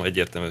 nem tudom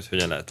egyértelműen, hogy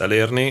hogyan lehet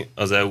elérni,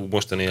 az EU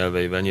mostani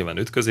elveivel nyilván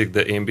ütközik,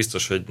 de én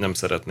biztos, hogy nem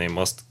szeretném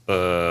azt,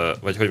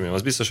 vagy hogy mondjam,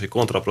 az biztos, hogy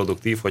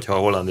kontraproduktív, hogyha a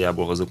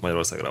Hollandiából hozzuk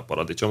Magyarországra a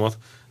paradicsomot,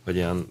 hogy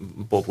ilyen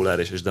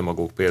populáris és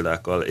demagóg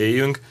példákkal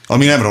éljünk.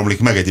 Ami nem romlik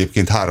meg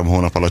egyébként 3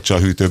 hónap alatt se a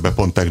hűtőbe,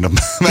 pont tegnap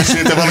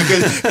mesélte valaki,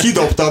 hogy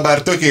kidobta,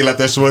 bár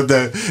tökéletes volt,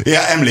 de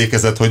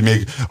emlékezett, hogy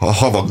még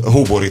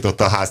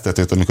hóborította a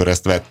háztetőt, amikor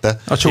ezt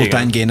vette. A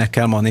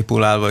csótánygénekkel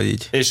manipulálva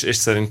így. És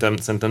szerintem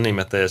német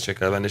tejet se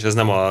kell venni, és ez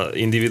nem a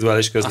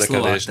individuális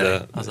közlekedés,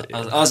 de...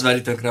 Az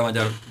veri tökre a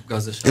magyar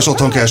gazdaság. És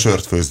otthon kell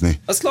sört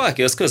főzni. A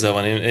Szlovákia, az közel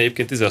van. Én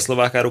egyébként a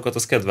szlovák árukat,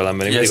 az kedvelem,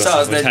 mert én mindig azt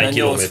mondom, hogy hány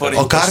kilométer.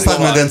 A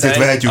Kárpát-medencét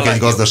vehetjük egy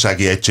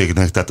gazdasági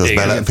egységnek, tehát az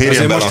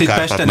férjen bele a Kárpát-medence. Most itt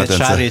Pesten egy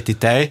sárréti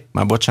tej,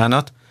 már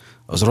bocsánat,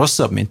 az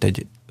rosszabb, mint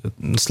egy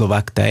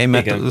szlovák tej,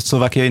 mert Igen.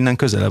 Szlovákia innen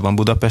közelebb van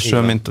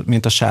Budapestről,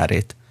 mint a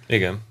Sárét.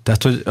 Igen.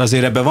 Tehát, hogy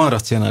azért ebben van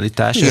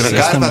racionalitás. Igen, a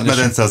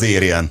Kárpát-medence az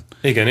érjen.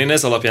 Igen, én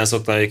ez alapján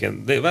szoktam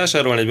egyébként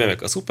vásárolni, hogy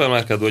bemegyek a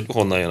szupermarketbe, hogy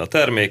honnan jön a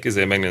termék,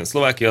 megnézem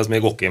Szlovákia, az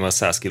még oké, mert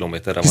 100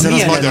 kilométerre van. Hiszen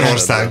az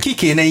Magyarország. Ki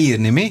kéne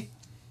írni, mi?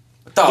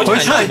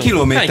 Hogy hány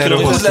kilométerre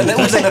úgy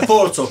lenne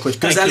polcok, hogy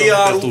közeli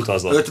áruk,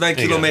 utazott. 50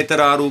 kilométer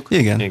áruk.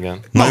 Igen.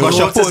 Na jó,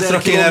 Magasabb polcra kéne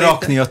kilométer.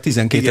 rakni a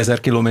 12 000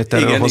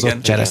 kilométerről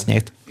hozott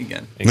cseresznyét.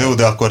 Igen. Na jó,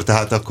 de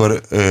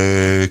akkor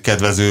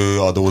kedvező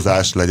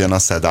adózás legyen a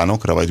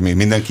szedánokra, vagy mi?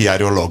 Mindenki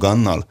járjon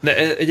Logannal?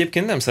 De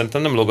egyébként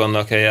szerintem nem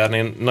Logannal kell járni,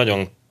 én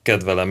nagyon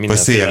kedvelem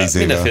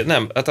mindenféle.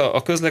 Nem, hát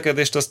a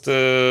közlekedést azt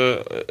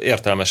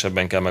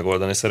értelmesebben kell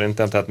megoldani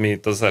szerintem, tehát mi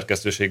itt a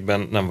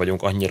szerkesztőségben nem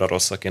vagyunk annyira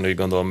rosszak, én úgy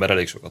gondolom, mert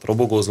elég sokat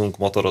robogózunk,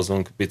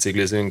 motorozunk,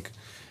 biciklizünk,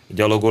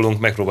 gyalogolunk,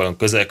 megpróbálunk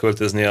közel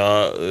költözni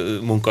a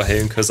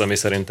munkahelyünkhöz, ami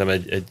szerintem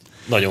egy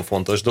nagyon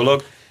fontos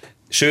dolog.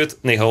 Sőt,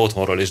 néha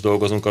otthonról is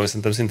dolgozunk, ami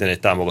szerintem szintén egy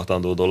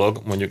támogatandó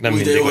dolog, mondjuk nem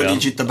mindig olyan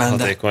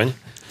hatékony.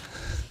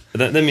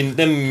 De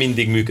nem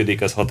mindig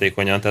működik ez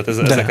hatékonyan. Tehát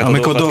ezeket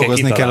amikor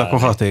dolgozni kell, akkor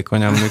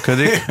hatékonyan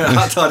működik.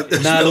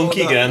 Nálunk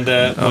igen,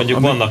 de mondjuk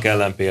vannak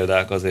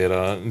ellenpéldák azért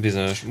a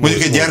bizonyos...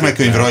 Mondjuk egy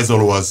gyermekkönyv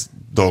rajzoló az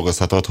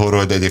dolgozhat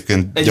otthonról, de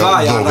egyébként egy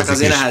vájárnak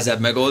azért nehezebb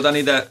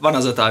megoldani, de van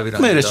az a távirat.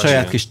 Miért egy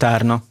saját kis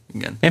tárna?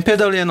 Igen. Én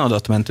például ilyen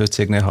adatmentő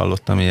cégnél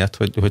hallottam ilyet,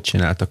 hogy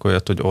csináltak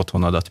olyat, hogy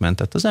otthon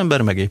adatmentett. Az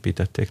ember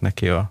megépítették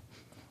neki a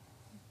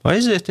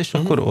ezért, és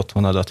akkor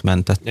otthon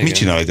adatmentett. Mit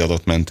csinál egy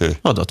adatmentő?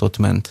 Adatot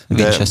ment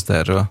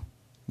Winchesterről.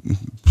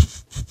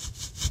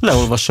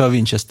 Leolvassa a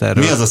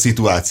Winchesterről. Mi az a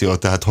szituáció?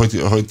 Tehát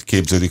hogy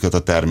képződik ott a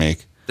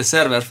termék? De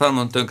szerver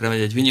felmond, tönkre megy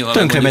egy vinyó.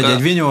 Tönkre megy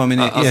egy vinyó,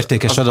 amin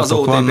értékes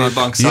adatok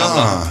vannak.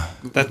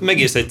 Tehát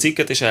megírsz egy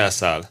cikket, és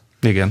elszáll.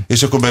 Igen.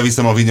 És akkor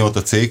beviszem a vinyót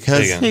a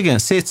céghez. Igen,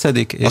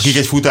 szétszedik. És akik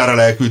egy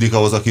futárral elküldik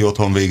ahhoz, aki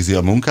otthon végzi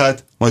a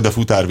munkát, majd a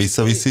futár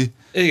visszaviszi.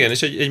 Igen,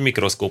 és egy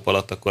mikroszkóp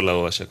alatt akkor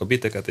leolvassák a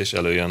biteket, és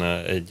előjön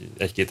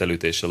egy-két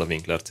elütéssel a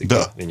Winkler cikk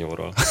a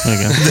vinyóról.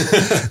 Igen.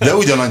 De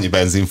ugyanannyi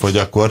benzin fogy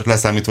akkor,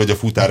 leszámítva, hogy a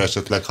futár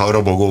esetleg, ha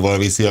robogóval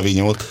viszi a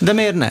vinyót. De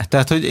miért ne?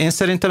 Tehát, hogy én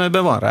szerintem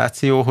ebben van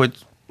ráció, hogy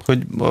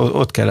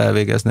ott kell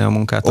elvégezni a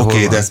munkát.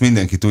 Oké, de ezt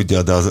mindenki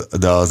tudja,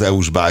 de az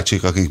EU-s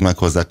bácsik, akik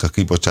meghozzák a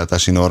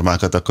kibocsátási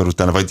normákat, akkor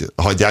utána vagy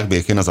hagyják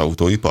békén az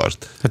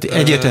autóipart? Hát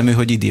egyértelmű,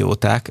 hogy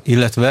idióták,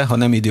 illetve ha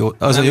nem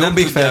idióták. Az a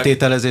jobbik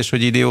feltételezés,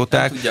 hogy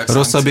idióták, a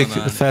rosszabbik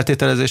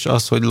feltételezés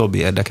az, hogy lobby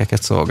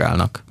érdekeket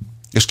szolgálnak.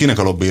 És kinek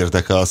a lobby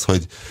érdeke az,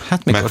 hogy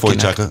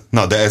megfojtsák?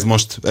 Na, de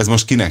ez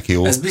most kinek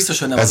jó? Ez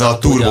biztosan nem ez a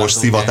turbos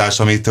szivatás,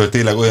 amitől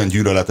tényleg olyan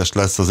gyűlöletes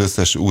lesz az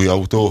összes új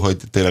autó, hogy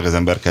tényleg az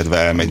ember kedve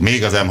elmegy.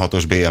 Még az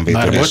M6-os BMW-től.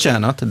 Már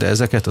bocsánat, de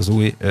ezeket az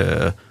új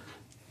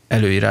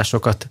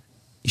előírásokat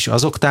is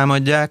azok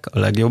támadják a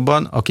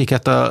legjobban,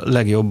 akiket a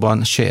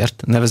legjobban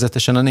sért,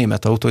 nevezetesen a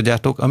német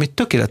autógyártók, amit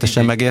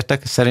tökéletesen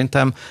megértek,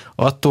 szerintem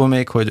attól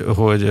még,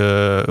 hogy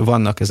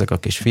vannak ezek a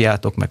kis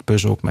Fiatok, meg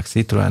Peugeot, meg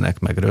Citroenek,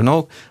 meg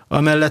Renault,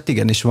 amellett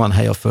igenis van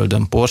hely a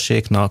földön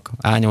Porsche-knak,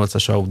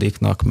 A8-as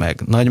Audiknak,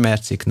 meg nagy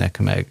Merciknek,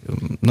 meg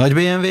nagy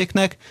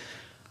BMW-knek.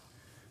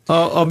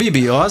 A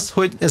bibi az,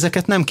 hogy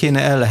ezeket nem kéne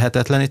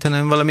ellehetetleníteni,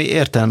 hanem valami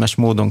értelmes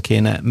módon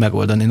kéne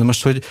megoldani. Na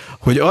most,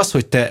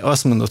 hogy te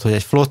azt mondod, hogy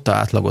egy flotta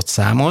átlagot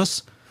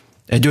számolsz,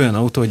 egy olyan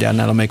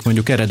autógyárnál, amelyik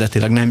mondjuk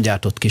eredetileg nem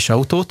gyártott kis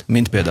autót,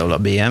 mint például a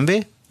BMW,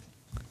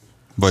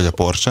 vagy a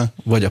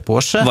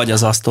Porsche, vagy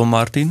az Aston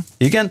Martin.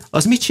 Igen,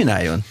 az mit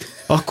csináljon?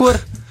 Akkor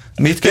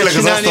mit kell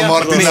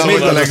csinálnia?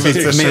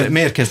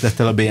 Miért kezdett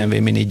el a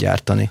BMW Minit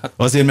gyártani?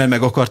 Azért, mert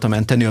meg akarta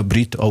menteni a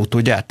brit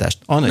autógyártást.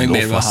 Meg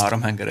miért van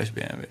 3 hengeres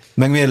BMW?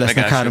 Meg miért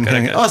lesznek 3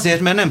 hengeres? Azért,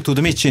 mert nem tud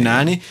mit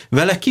csinálni.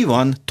 Vele ki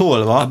van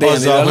tolva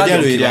azzal, hogy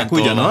előírják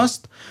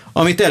ugyanazt,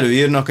 amit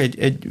előírnak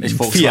egy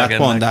Fiat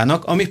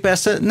Pandának, ami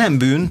persze nem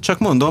bűn, csak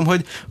mondom,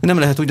 hogy nem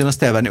lehet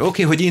ugyanazt elvárni.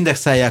 Oké, hogy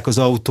indexálják az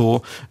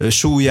autó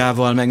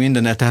súlyával, meg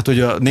mindennel, tehát hogy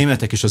a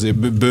németek is azért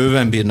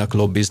bőven bírnak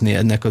lobbizni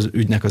ennek az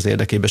ügynek az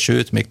érdekébe,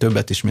 sőt, még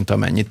többet is, mint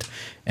amennyit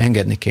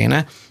engedni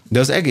kéne, de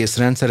az egész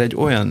rendszer egy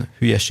olyan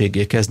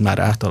hülyeségé kezd már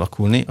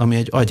átalakulni, ami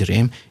egy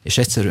agyrém, és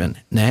egyszerűen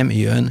nem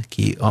jön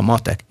ki a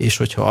matek. És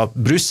hogyha a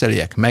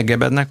brüsszeliek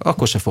meggebednek,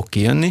 akkor se fog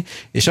kijönni,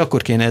 és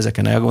akkor kéne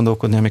ezeken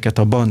elgondolkodni, amiket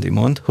a Bandi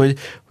mond, hogy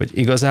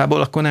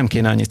igazából akkor nem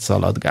kéne annyit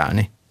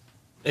szaladgálni.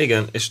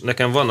 Igen, és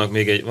nekem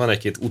van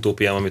egy-két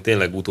utópiám, ami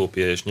tényleg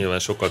utópia, és nyilván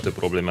sokkal több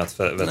problémát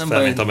vet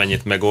fel, mint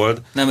amennyit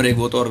megold. Nemrég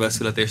volt Orwell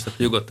születés, tehát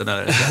nyugodtan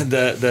el.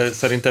 De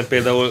szerintem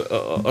például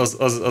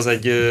az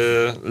egy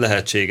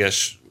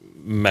lehetséges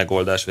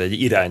megoldás, vagy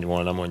egy irány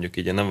volna, mondjuk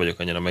így. Én nem vagyok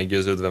annyira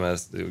meggyőződve, mert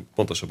ezt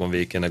pontosabban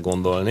végig kéne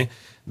gondolni,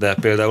 de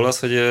például az,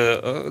 hogy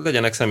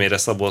legyenek személyre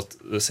szabott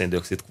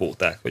széndioxid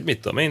kvóták, hogy mit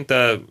tudom én,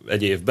 te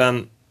egy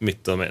évben,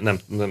 nem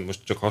most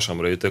csak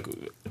hasamra ütök,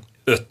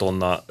 5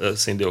 tonna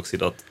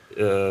széndioxidot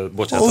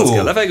bocsáthatsz ki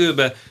a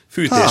levegőbe,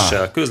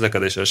 fűtéssel,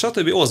 közlekedéssel,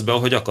 stb. Oszd be,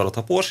 ahogy akarod.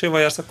 Ha Porsche-val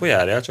jársz, akkor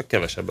járjál, csak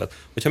kevesebbet.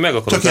 Hogyha meg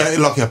akarod... Csak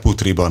lakjál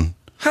putriban.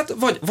 Hát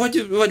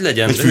vagy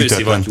legyen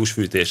hőszivattyús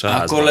fűtés a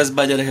házban. Akkor lesz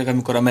be, gyerekek,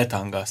 amikor a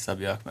metángázt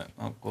szabják meg.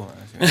 Akkor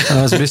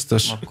az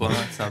biztos.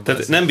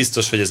 Tehát nem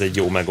biztos, hogy ez egy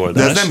jó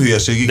megoldás. De ez nem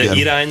hülyeség, igen. De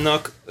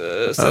iránynak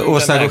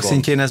országok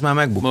szintjén ez már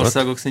megbukott.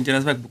 Országok szintjén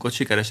ez megbukott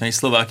sikeresen, és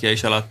Szlovákia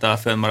is eladta a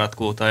fennmaradt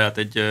kvótáját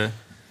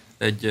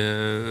egy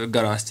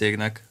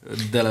garázscégnek,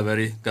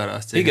 delivery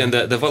garázscégnek.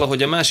 Igen, de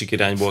valahogy a másik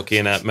irányból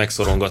kéne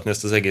megszorongatni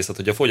ezt az egészet,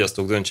 hogy a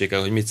fogyasztók döntsék el,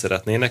 hogy mit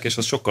szeretnének, és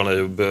az sokkal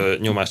nagyobb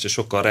nyomást és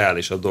sokkal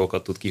reálisabb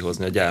dolgokat tud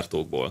kihozni a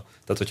gyártókból.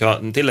 Tehát, hogyha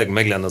tényleg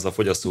meg lenne az a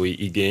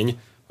fogyasztói igény,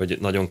 hogy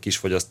nagyon kis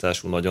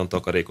fogyasztású, nagyon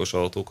takarékos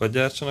autókat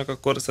gyártsanak,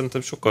 akkor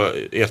szerintem sokkal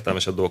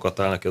értelmesebb dolgokat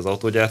találnak ki az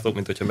autógyártók,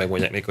 mint hogyha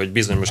megmondják neki, hogy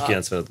bizony most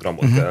 95 grammot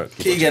kell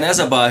kibocsátani. Igen, ez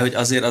a baj, hogy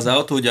azért az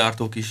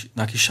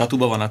autógyártóknak is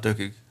satuba van a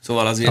tökük.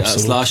 Szóval azért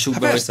azt lássuk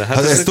be, persze,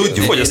 hát ezt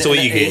tudjuk.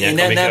 Fogyasztói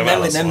igények, amikre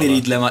válaszolnak. Nem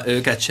irigylem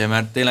őket sem,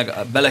 mert tényleg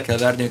bele kell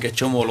verniük egy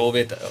csomó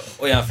lóvét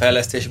olyan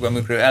fejlesztésekben,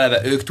 amikről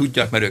eleve ők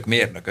tudják, mert ők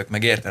mérnökök,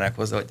 meg értenek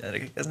hozzá,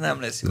 hogy ez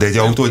nem lesz jó. De egy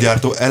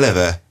autógyártó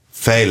eleve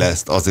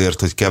fejleszt azért,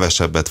 hogy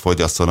kevesebbet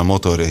fogyasszon a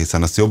motorja,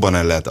 hiszen azt jobban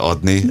el lehet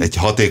adni, egy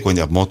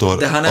hatékonyabb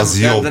motor, az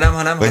jobb. De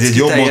nem vagy egy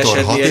jobb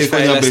motor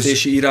hatékonyabb,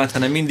 és iránt,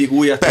 hanem mindig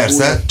újat.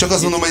 Persze, csak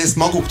azt mondom, hogy ezt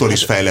maguktól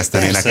is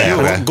fejlesztenének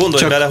erre.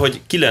 Gondolj bele,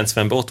 hogy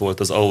 90-ben ott volt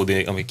az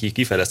Audi, ami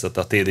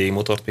kifejlesztette a TDI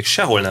motort, még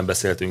sehol nem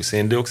beszéltünk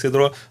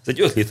széndioxidról, az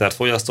egy 5 litert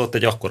fogyasztott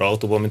egy akkora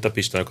autóban, mint a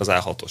Pistenek az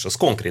A6-os. Az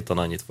konkrétan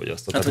annyit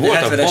fogyasztott. Hát ugye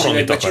 70-es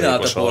években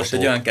csináltak most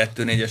egy olyan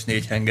 2.4-es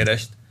 4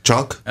 hengerest.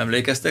 Csak?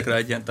 Emlékeztek rá,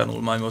 egy ilyen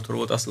tanulmánymotor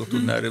volt, azt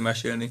tudná erről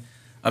mesélni,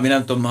 ami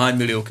nem tudom hány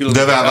millió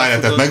kilométer. De várjál,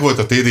 tehát megvolt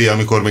a TDI,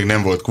 amikor még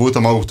nem volt kvóta,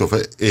 maguktól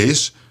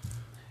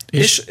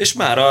és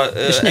mára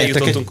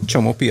eljutottunk egy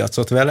csomó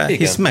piacot vele,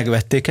 igen. Hisz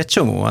megvették egy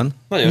csomóan.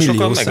 Nagyon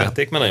sokan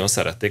megvették, mert nagyon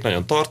szerették,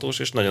 nagyon tartós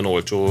és nagyon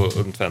olcsó,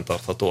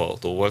 fenntartható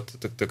autó volt.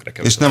 Tökre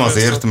és nem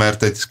azért,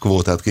 mert egy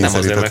kvótát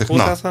kényszerítettek. Nem azért, mert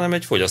kvótát, hanem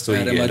egy fogyasztói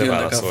igényre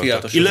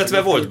válaszoltak.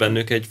 Illetve volt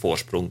bennük egy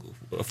Vorsprung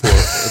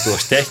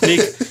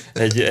technik,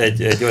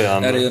 egy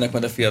olyan... Erre jönnek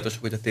majd a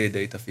fiatosok, hogy a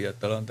TD-t a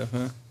fiatalan.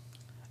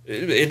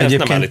 Én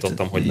nem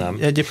állítottam, hogy nem.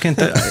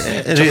 Egyébként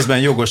részben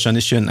jogosan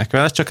is jönnek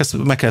vele, csak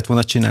ezt meg kellett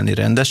volna csinálni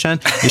rendesen,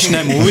 és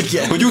nem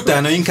úgy, hogy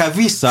utána inkább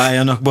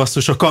visszaálljanak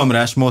basszus a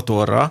kamrás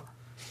motorra,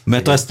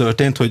 mert az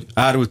történt, hogy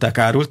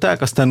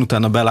árulták, aztán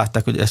utána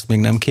belátták, hogy ezt még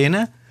nem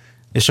kéne,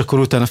 és akkor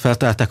utána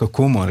feltalálták a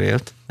Common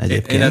Rail-t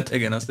egyébként.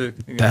 Igen, azt ők.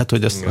 Igen. Tehát,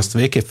 hogy azt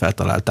végképp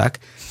feltalálták.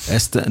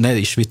 Ezt ne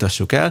is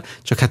vitassuk el,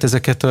 csak hát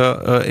ezeket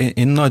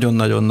én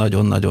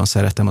nagyon-nagyon-nagyon-nagyon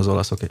szeretem az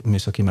olaszok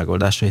műszaki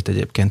megoldásait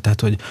egyébként,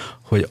 tehát,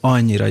 hogy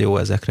annyira jó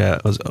ezekre,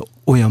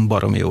 olyan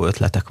baromi jó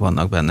ötletek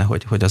vannak benne,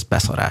 hogy az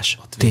beszarás.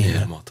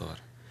 Tényleg. Motor.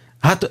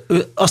 Hát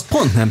azt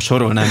pont nem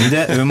sorolnám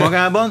ide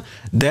önmagában,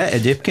 de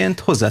egyébként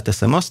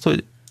hozzáteszem azt,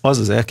 hogy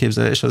az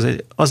elképzelés,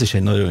 az is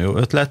egy nagyon jó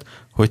ötlet,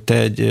 hogy te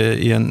egy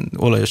ilyen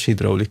olajos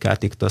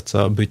hidraulikát iktatsz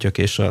a bütyök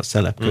és a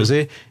szelep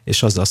közé,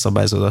 és azzal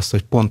szabályzod azt,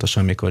 hogy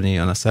pontosan mikor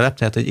nyíljon a szelep.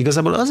 Tehát, hogy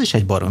igazából az is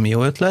egy baromi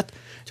jó ötlet,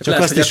 csak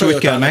azt is úgy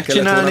kell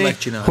megcsinálni,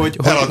 hogy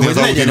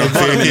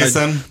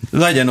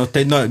legyen ott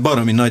egy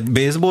baromi nagy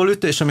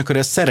baseballütő, és amikor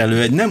ez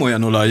szerelő egy nem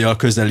olyan olajjal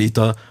közelít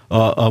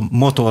a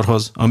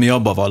motorhoz, ami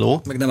abba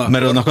való,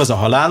 mert annak az a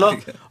halála,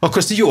 akkor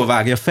ezt jól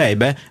vágja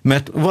fejbe,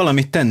 mert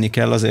valamit tenni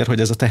kell azért, hogy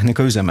ez a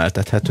technika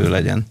üzemeltethető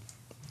legyen.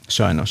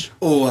 Sajnos.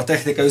 A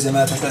technika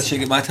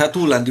üzemeltethetőség, majd hát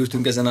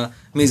túllendültünk ezen a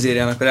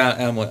mizérián, akkor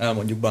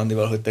elmondjuk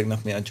Bandival, hogy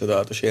tegnap milyen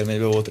csodálatos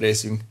élményben volt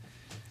részünk.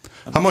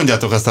 Hát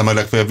mondjátok, aztán majd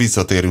legfeljebb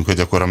visszatérünk, hogy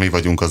akkor, mi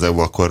vagyunk az EU,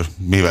 akkor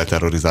mivel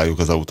terrorizáljuk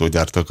az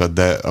autógyártókat,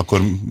 de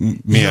akkor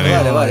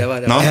milyen...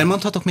 Várja.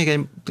 Elmondhatok még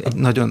egy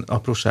nagyon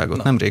apróságot.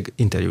 Na. Nemrég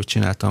interjút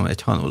csináltam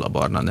egy Hanula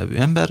Barna nevű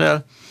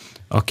emberrel,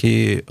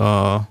 aki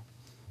a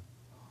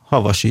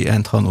Havasi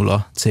 &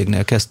 Hanula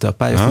cégnél kezdte a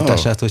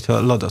pályafutását,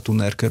 hogyha Lada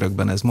Tuner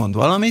körökben ez mond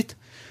valamit.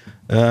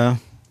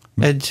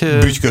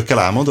 Bütykökkel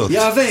álmodott?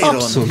 Ja,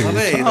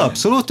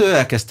 abszolút. Ő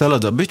elkezdte a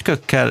Lada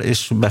bütykökkel,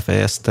 és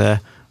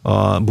befejezte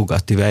a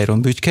Bugatti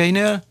Veyron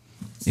bütykeinél,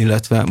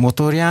 illetve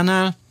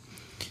motorjánál,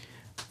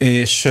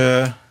 és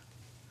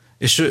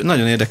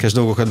nagyon érdekes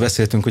dolgokat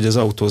beszéltünk, hogy az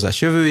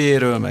autózás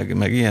jövőjéről,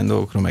 meg ilyen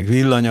dolgokról, meg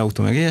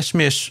villanyautó, meg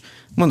ilyesmi, és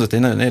mondott egy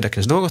nagyon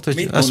érdekes dolgot, hogy...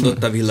 Mit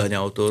mondott a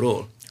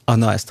villanyautóról?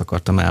 Na, ezt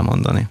akartam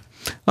elmondani.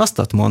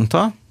 Azt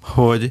mondta,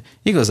 hogy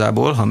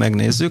igazából, ha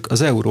megnézzük,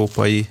 az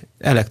európai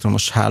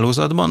elektromos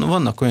hálózatban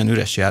vannak olyan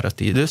üres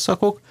járati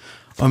időszakok,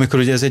 amikor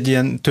ugye ez egy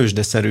ilyen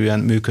tőzsdeszerűen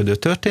működő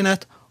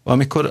történet,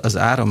 amikor az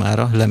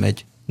áramára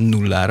lemegy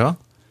nullára,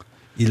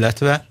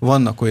 illetve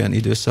vannak olyan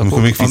időszakok,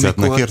 amikor még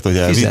fizetnek ért,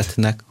 hogy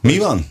fizetnek. Mi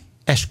van?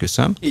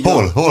 Esküszöm.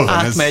 Hol van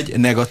átmegy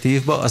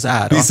negatívba az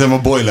ára. Hiszem a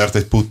boilert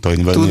egy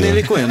puttonyban.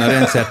 Tudnélik, olyan a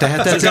rendszer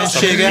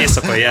tehetetlensége.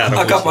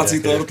 A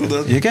kapacitor,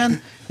 tudod.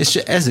 Igen, és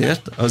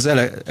ezért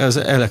az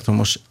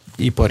elektromos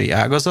ipari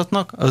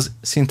ágazatnak az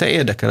szinte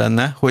érdeke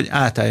lenne, hogy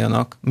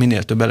átálljanak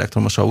minél több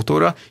elektromos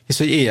autóra, hisz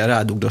hogy éjjel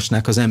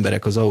rádugdosnák az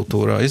emberek az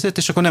autóra,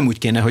 és akkor nem úgy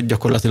kéne, hogy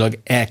gyakorlatilag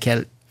el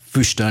kell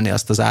füstölni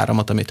azt az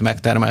áramot, amit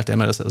megtermeltél,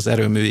 mert az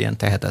erőmű ilyen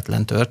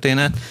tehetetlen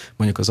történet,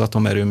 mondjuk az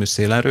atomerőmű,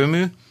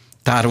 szélerőmű,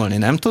 tárolni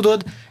nem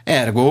tudod,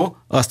 ergo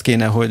azt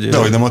kéne, hogy... De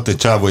hogy nem ott egy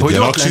csávó egy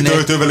ilyen aksi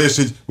töltővel, és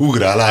így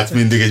ugrál át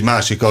mindig egy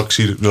másik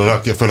aksira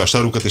rakja fel a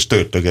sarukat, és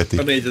töltögeti.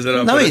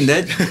 Na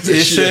mindegy,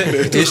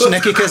 és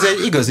nekik ez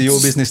egy igazi jó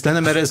biznisz lenne,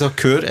 mert ez a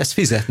kör, ez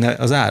fizetne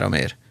az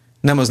áramért.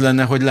 Nem az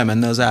lenne, hogy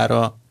lemenne az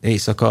ára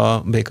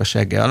éjszaka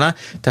békasegge alá.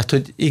 Tehát,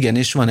 hogy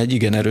igenis van egy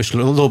igen erős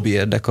lobby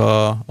érdek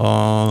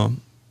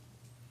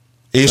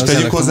és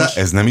tegyük hozzá,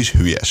 ez nem is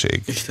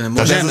hülyeség. Istenem,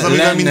 tehát ez az,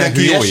 amivel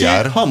mindenki jól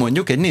jár. Ha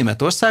mondjuk egy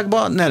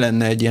Németországban ne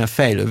lenne egy ilyen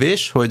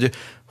fejlővés,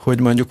 hogy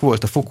mondjuk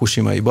volt a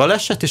Fukushimai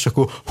baleset, és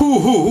akkor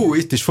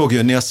itt is fog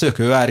jönni a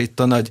szökőár, itt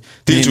a nagy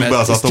tiltsuk be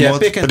az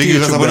atomot, pedig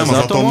igazából nem az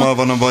atommal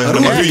van a baj,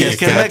 hanem a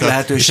hülyékkel.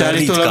 Meglehetősen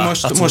ritka.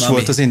 Most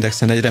volt az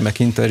Indexen egy remek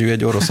interjú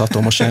egy orosz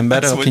atomos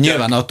emberrel, aki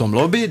nyilván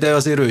atomlobby, de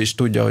azért ő is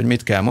tudja, hogy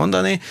mit kell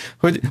mondani,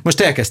 hogy most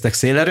elkezdtek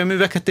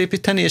szélerőműveket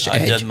építeni, és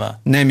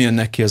nem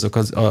jönnek ki azok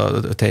a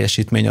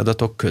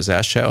teljesítményadatok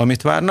közel se,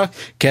 amit várnak.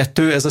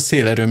 2, ez a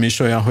szélerőmű is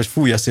olyan, hogy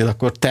fúj a szél,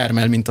 akkor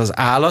termel, mint az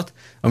állat,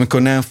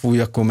 amikor nem fúj,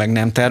 akkor meg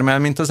nem termel,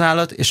 mint az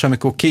állat, és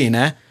amikor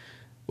kéne,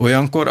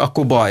 olyankor,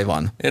 akkor baj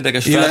van.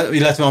 Érdekes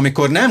illetve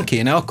amikor nem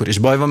kéne, akkor is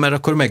baj van, mert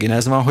akkor megint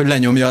ez van, hogy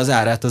lenyomja az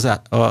árát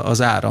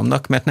az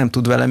áramnak, mert nem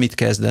tud vele mit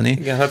kezdeni.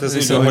 Igen, hát ez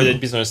úgy van, hogy egy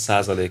bizonyos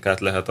százalékát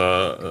lehet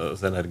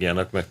az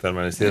energiának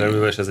megtermelni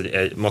szélerőművel, és ez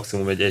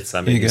maximum egy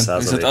számjegyű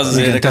százalék. Az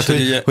érdekes,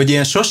 hogy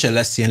ilyen sose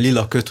lesz ilyen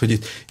lila köt, hogy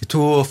itt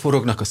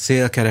forognak a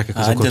szélkerekek,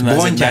 azok ott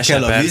bontják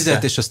el a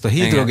vizet, és azt a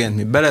hidrogént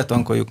mi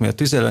beletankoljuk, mi a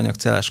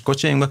tüzelőanyagcellás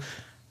kocsainkba.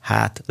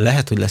 Hát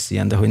lehet, hogy lesz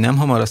ilyen, de hogy nem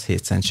hamar, az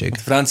hétszentség.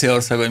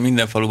 Franciaországban, hogy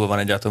minden faluban van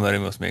egy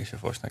atomerőmű, azt mégse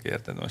fosnak,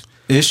 érted most.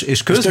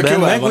 És közben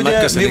meg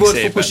ugye mi volt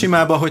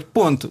Fukushimában, hogy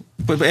pont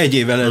egy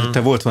évvel előtte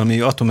volt valami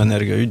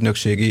atomenergia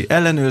ügynökségi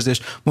ellenőrzés,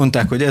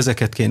 mondták, hogy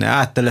ezeket kéne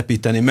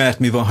áttelepíteni, mert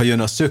mi van, ha jön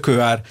a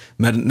szökőár,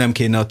 mert nem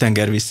kéne a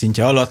tengervíz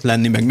szintje alatt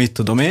lenni, meg mit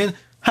tudom én.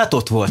 Hát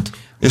ott volt.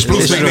 És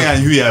plusz még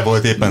néhány hülye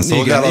volt éppen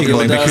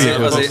szolgálatban.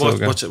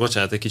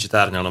 Bocsánat, egy kicsit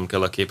árnyalnom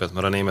kell a képet,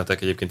 mert a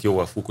németek egyébként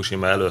jóval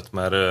Fukushima előtt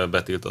már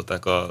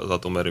betiltották az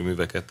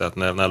atomerőműveket, tehát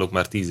náluk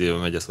már 10 éve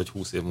megy ez, hogy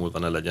 20 év múlva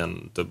ne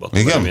legyen több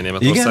atomerőmű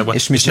Németországban.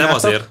 És nem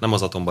azért, nem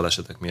az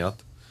atombalesetek miatt,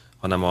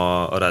 hanem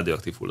a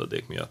radioaktív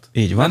hulladék miatt.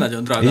 Így van,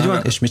 nagyon drága. Így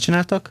van. És mit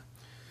csináltak?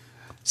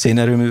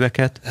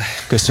 Szénerőműveket.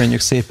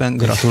 Köszönjük szépen,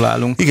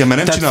 gratulálunk. Igen,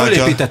 mert nem tehát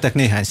fölépítettek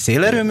néhány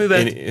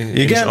szélerőművet,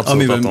 igen,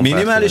 amivel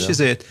minimális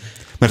izét.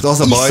 Mert az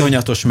a baj,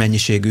 iszonyatos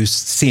mennyiségű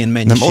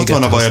szénmennyiséget. Nem, ott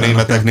van a baj a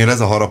németeknél, ez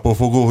a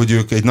harapófogó, hogy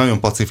ők egy nagyon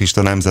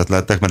pacifista nemzet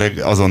lettek, mert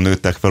azon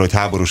nőttek fel, hogy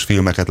háborús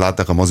filmeket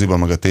láttak a moziban,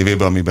 meg a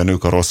tévében, amiben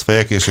ők a rossz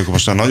fejek, és ők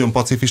most már nagyon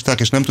pacifisták,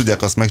 és nem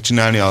tudják azt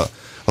megcsinálni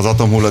az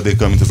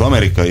atomhulladékkal, mint az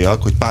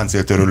amerikaiak, hogy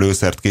páncéltörő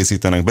lőszert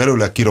készítenek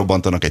belőle,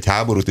 kirobbantanak egy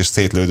háborút, és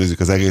szétlődözik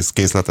az egész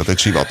készletet egy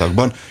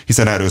sivatagban,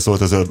 hiszen erről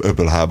szólt az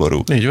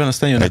öbölháború. Így van,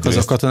 aztán jönnek az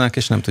a katonák,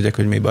 és nem tudják,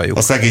 hogy mi bajuk.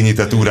 A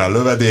szegényített urán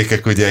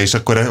lövedékek, ugye, és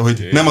akkor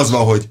hogy nem az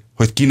van, hogy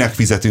kinek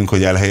fizetünk,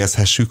 hogy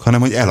elhelyezhessük, hanem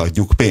hogy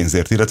eladjuk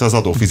pénzért, illetve az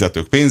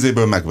adófizetők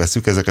pénzéből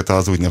megvesszük ezeket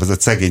az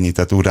úgynevezett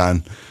szegényített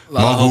urán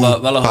magú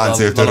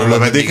páncéltörő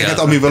lövedékeket,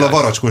 amivel a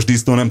varacskos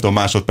disznó nem tudom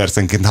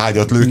másodpercenként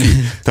hágyat lő ki.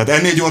 Tehát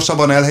ennél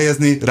gyorsabban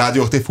elhelyezni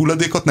rádióaktív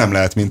hulladékot nem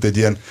lehet, mint egy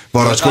ilyen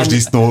varacskos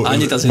disznó.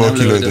 Annyit azért nem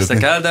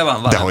lövöldöztek el, de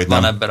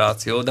van ebben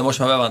ráció, de most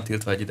már be van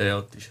tiltva egy ideje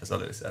ott is ez a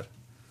lőszer.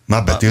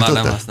 Már betiltották?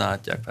 Már nem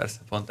használhatják, persze,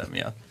 pont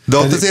emiatt. De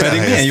ott azért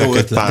pedig milyen jó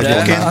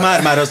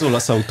ötlet. Már az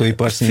olasz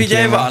autóipar szintjén.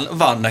 Figyelj,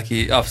 van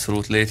neki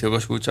abszolút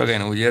létjogosultsága,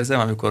 én úgy érzem,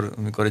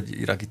 amikor egy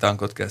iraki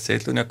tankot kell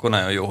szétlőni, akkor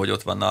nagyon jó, hogy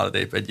ott van nálad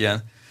épp egy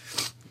ilyen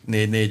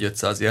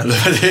 400-500 ilyen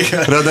lövedék.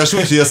 Ráadásul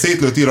úgy, hogy a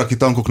szétlőtt iraki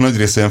tankok nagy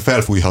része olyan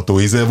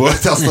felfújható íze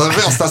volt,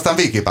 aztán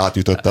végképp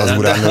átütötte az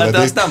uránlövedék. De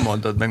azt nem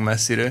mondod meg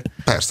messziről.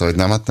 Persze, hogy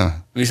nem, hát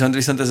nem.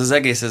 Viszont ez az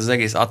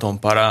egész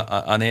atompara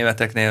a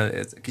németeknél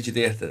ez kicsit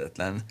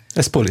érthetetlen.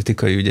 Ez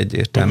politikai ügy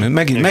egyértelmű.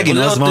 Megint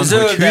az van,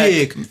 hogy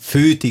hülyék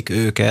fűtik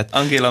őket.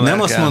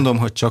 Nem azt mondom,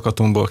 hogy csak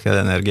atomból kell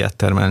energiát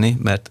termelni,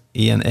 mert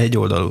ilyen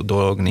egyoldalú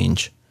dolog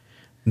nincs.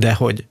 De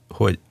hogy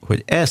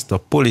ezt a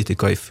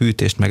politikai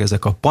fűtést, meg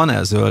ezek a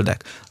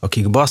panelzöldek,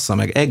 akik bassza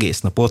meg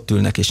egész nap ott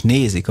ülnek és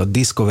nézik a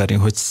Discovery-n,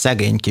 hogy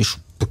szegény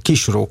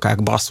kis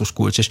rókák basszus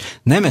kulcs, és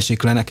nem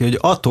esik le neki, hogy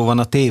attól van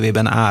a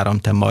tévében áram,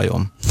 te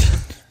majom.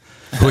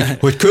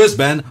 Hogy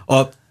közben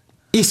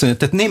iszonyat,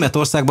 tehát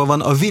Németországban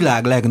van a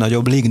világ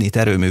legnagyobb lignit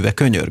erőműve,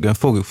 könyörgön,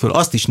 fogjuk föl.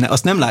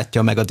 Azt nem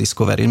látja meg a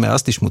Discovery-n, mert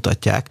azt is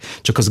mutatják,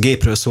 csak az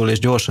gépről szól és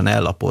gyorsan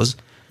ellapoz.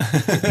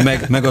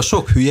 Meg a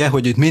sok hülye,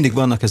 hogy itt mindig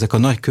vannak ezek a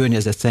nagy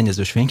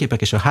környezetszennyezős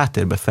fényképek, és a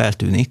háttérbe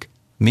feltűnik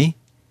mi?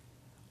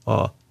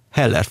 A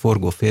Heller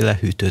forgóféle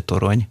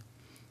hűtőtorony.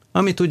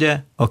 Amit ugye,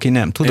 aki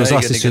nem tud, az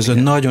azt hiszi, hogy ez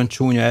egy nagyon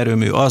csúnya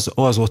erőmű, az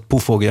ott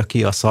pufogja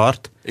ki a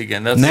szart,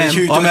 Igen, de nem,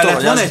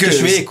 amellett van egy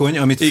kis vékony,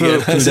 amit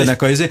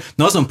fölküldenek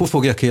na azon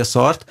pufogja ki a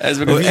szart.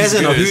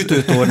 Ezen a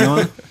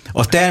hűtőtornyon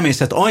a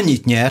természet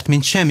annyit nyert,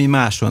 mint semmi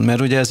máson,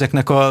 mert ugye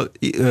ezeknek a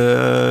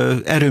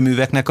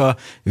erőműveknek a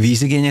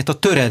vízigényét a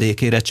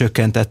töredékére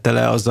csökkentette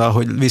le azzal,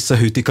 hogy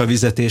visszahűtik a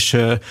vizet, és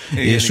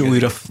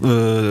újra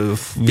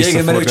visszaforgatják.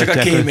 Igen, mert ő csak a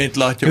kémét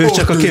látja. Ő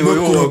csak a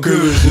kémét, a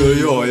gőző,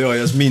 jaj,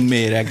 az mind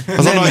méreg.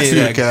 Az a nagy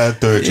szürke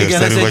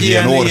tölcsérszerű, vagy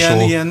ilyen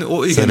orsó.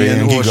 Igen,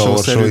 ilyen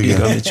orsószerű,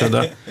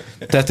 micsoda.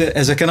 Tehát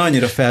ezeken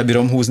annyira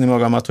felbírom húzni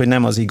magamat, hogy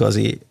nem az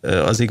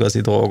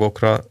igazi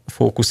dolgokra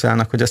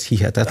fókuszálnak, hogy az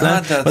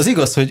hihetetlen. Az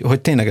igaz,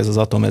 hogy tényleg ez az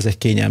atom, ez egy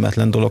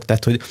kényelmetlen dolog,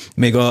 tehát hogy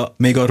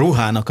még a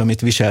ruhának,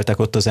 amit viseltek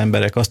ott az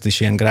emberek, azt is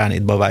ilyen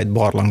gránitba vájt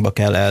barlangba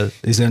kell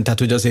elizolni, tehát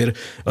hogy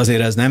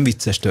azért ez nem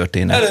vicces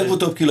történet.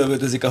 Előbb-utóbb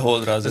kilövöldözik a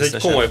holdra az összesen.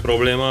 Ez egy komoly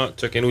probléma,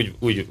 csak én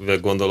úgy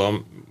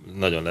gondolom,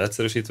 nagyon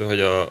leegyszerűsítve, hogy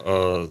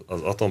az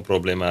atom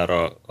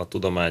problémára a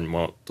tudomány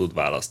ma tud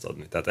választ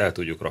adni. Tehát el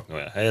tudjuk rakni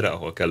olyan helyre,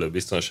 ahol kellő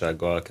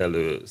biztonsággal,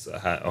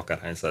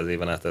 akárhány száz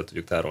éven át el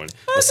tudjuk tárolni.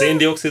 A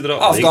széndioxidra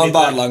afgán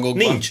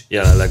barlangokban nincs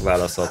jelenleg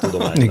válasz a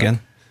tudományra.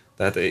 Igen.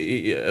 Tehát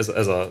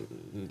ez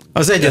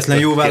az egyetlen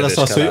jó válasz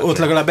az, hogy ott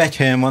legalább egy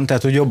helyen van,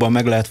 tehát hogy jobban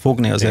meg lehet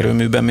fogni az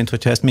erőműben, mint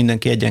hogyha ezt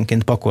mindenki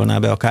egyenként pakolná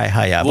be a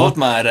KH-jába.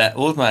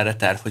 Volt már erre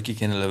terv, hogy ki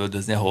kéne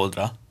lövöldözni a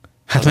holdra.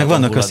 Hát meg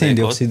vannak a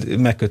széndioxid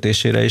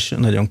megkötésére is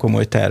nagyon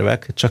komoly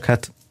tervek, csak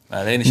hát...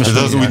 Most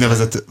az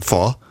úgynevezett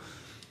fa?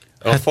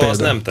 A fa az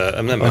nem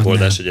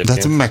megoldás egyébként.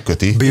 De hát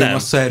megköti.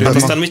 Hát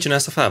aztán mit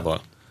csinálsz a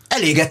fával?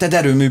 Elégeted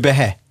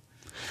erőműbe,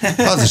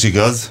 Az is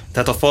igaz.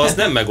 Tehát a fa az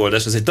nem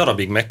megoldás, ez egy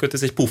darabig megköt,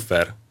 ez egy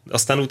puffer.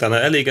 Aztán utána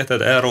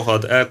elégeted,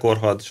 elrohad,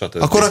 elkorhad,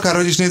 stb. Akkor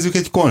akárhogy is nézzük,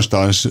 egy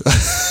konstans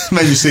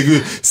mennyiségű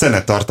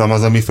szenet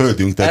tartalmaz a mi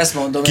földünk. Tehát ezt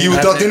mondom,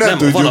 kiutatni nem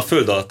tudjuk. Van a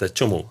föld alatt egy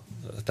csomó.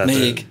 Tehát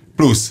még.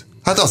 Plusz.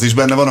 Hát az is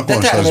benne van a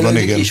konstansban,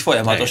 igen. Is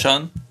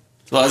folyamatosan.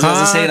 Szóval az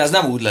a szén, az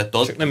nem úgy lett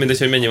ott. Csak nem mindegy,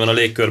 hogy mennyi van a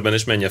légkörben,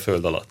 és mennyi a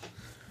föld alatt.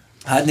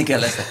 Hádni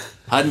kell ezt.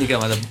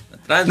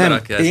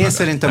 Nem, én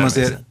szerintem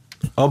azért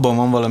abban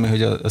van valami,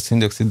 hogy a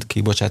széndioxid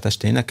kibocsátást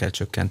tényleg kell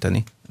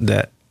csökkenteni,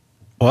 de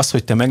az,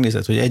 hogy te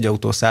megnézed, hogy egy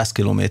autó 100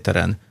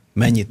 kilométeren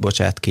mennyit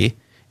bocsát ki,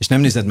 és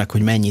nem nézed meg,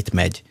 hogy mennyit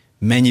megy,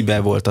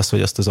 mennyiben volt az,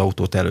 hogy azt az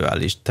autót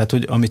előállítsd. Tehát,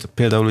 hogy amit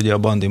például ugye a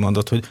Bandi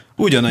mondott, hogy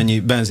ugyanannyi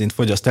benzint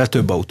fogyaszt el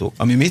több autó.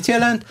 Ami mit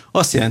jelent?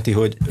 Azt jelenti,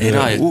 hogy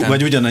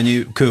vagy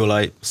ugyanannyi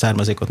kőolaj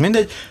származékot,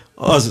 mindegy,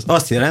 az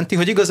azt jelenti,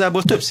 hogy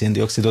igazából több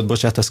széndioxidot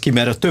bocsátasz ki,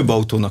 mert a több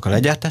autónak a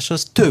legyártása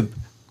az több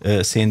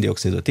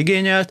széndioxidot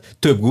igényelt,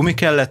 több gumi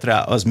kellett rá,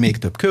 az még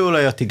több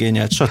kőolajat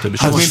igényelt, stb.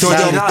 Hát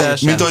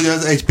mint ahogy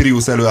az egy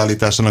Prius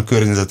előállításának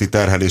környezeti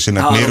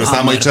terhelésének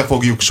mérőszámait se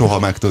fogjuk soha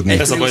megtudni.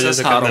 Ez a baj,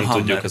 ezeket nem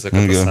tudjuk,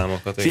 ezeket a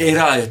számokat. Én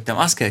rájöttem,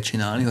 azt kell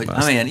csinálni, hogy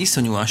amelyen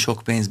iszonyúan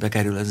sok pénzbe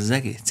kerül ez az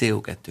egész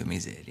CO2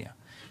 mizéria.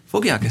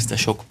 Fogják ezt a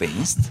sok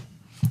pénzt,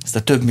 ezt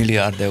a több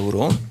milliárd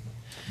eurót,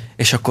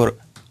 és akkor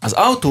az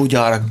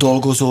autógyárak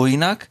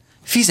dolgozóinak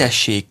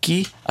fizessék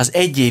ki az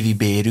egyévi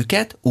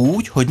bérüket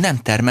úgy, hogy nem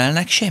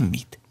termelnek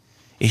semmit.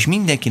 És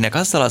mindenkinek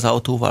azzal az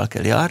autóval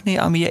kell járni,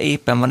 ami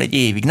éppen van egy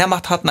évig. Nem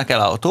adhatnak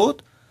el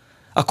autót,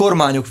 a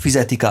kormányok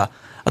fizetik a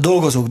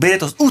dolgozók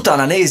bérét, azt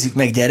utána nézzük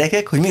meg,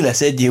 gyerekek, hogy mi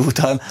lesz egy év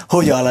után,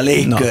 hogy áll a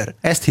légkör. Na,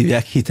 ezt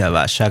hívják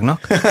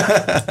hitelválságnak,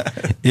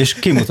 és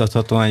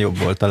kimutathatóan jobb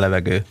volt a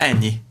levegő.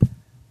 Ennyi.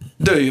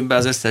 Dőljünk be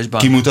az összes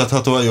bank.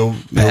 Kimutathatóan jobb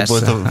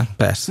volt a...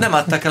 Persze. Nem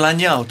adtak el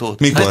annyi autót?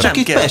 Mikor? Csak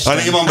itt a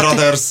Lehman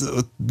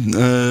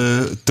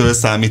Brothers-től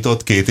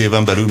számított 2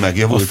 éven belül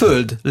megjavult? A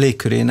Föld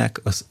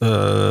légkörének a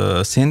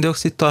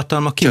széndioxid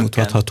tartalma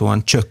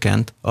kimutathatóan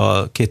csökkent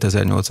a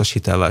 2008-as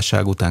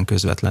hitelválság után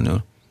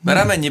közvetlenül.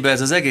 Mert amennyiben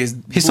ez az egész...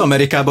 Hisz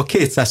Amerikában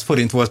 200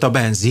 forint volt a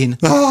benzin.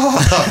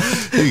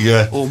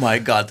 Igen. Oh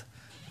my god.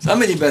 Szóval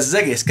amennyiben ez az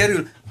egész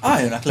kerül,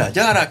 álljanak le a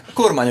gyárak, a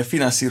kormányok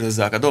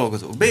finanszírozzák a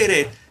dolgozók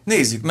bérét,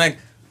 nézzük meg,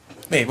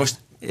 most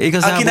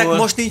igazából... Akinek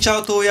most nincs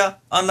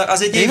autója, annak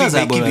az egy évig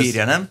még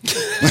kibírja, nem?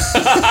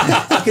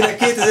 Akinek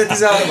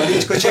 2013-ban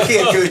nincs kocsia,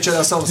 kér kölcsön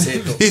a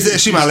szomszédtól.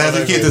 Simán lehet,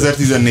 hogy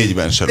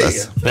 2014-ben se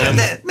lesz.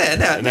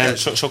 Nem,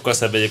 sokkal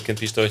szebb egyébként,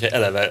 Pista, hogyha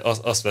eleve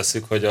azt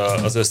vesszük, hogy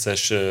az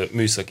összes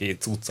műszaki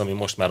cucc, ami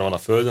most már van a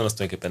Földön, az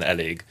tulajdonképpen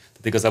elég.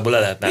 Tehát igazából le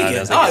lehetne állni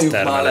az egész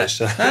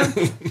termeléssel.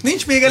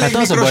 Nincs még elég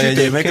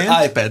mikrosütő, meg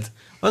iPad.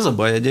 Az a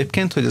baj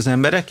egyébként, hogy az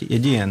emberek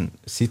egy ilyen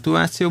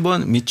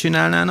szituációban mit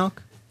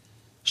csinálnának?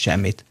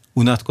 Semmit.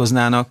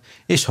 Unatkoznának,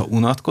 és ha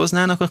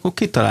unatkoznának, akkor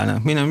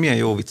kitalálnának. Milyen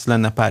jó vicc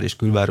lenne Párizs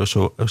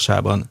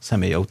külvárosában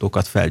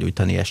személyautókat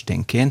felgyújtani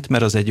esténként,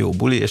 mert az egy jó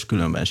buli, és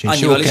különben sincs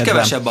annyival jó is kedvem.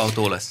 kevesebb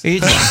autó lesz. Így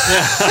van.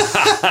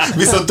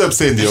 Viszont több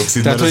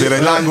széndioxid, mert azért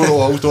egy lángoló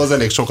autó az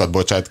elég sokat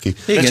bocsát ki.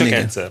 Igen, csak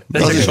egyszer. De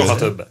csak soha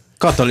többet.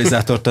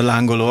 Katalizátort a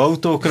lángoló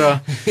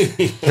autókra.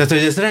 Tehát, hogy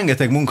ez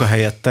rengeteg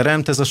munkahelyet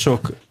teremt, ez a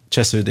sok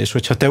csesződés.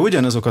 Hogyha te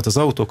ugyanazokat az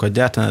autókat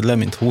gyártanád le,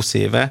 mint 20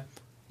 éve,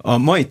 a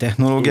mai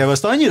technológiával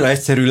azt annyira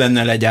egyszerű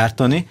lenne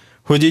legyártani,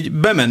 hogy így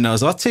bemenne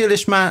az acél,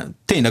 és már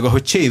tényleg,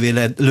 ahogy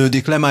csévé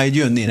lődik le, már így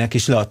jönnének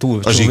is le a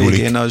túlcsó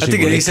végén a zsigulik. Hát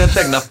igen, hiszen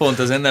tegnap pont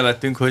ezen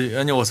nevettünk, hogy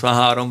a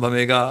 83-ban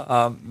még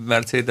a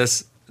Mercedes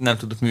nem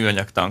tudott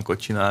műanyag tankot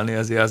csinálni,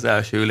 azért az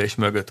első ülés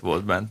mögött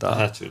volt bent. A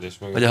hátsó ülés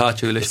mögött. Vagy a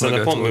hátsó ülés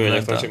mögött pont volt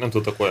műanyag tank, csak nem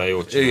tudtak olyan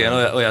jót csinálni.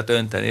 Igen, olyat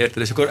önteni,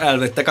 érted? És akkor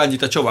elvettek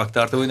annyit a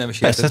csomagtartó, hogy nem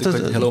is értettük,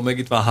 hogy hello, meg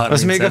itt van 30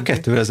 Az még a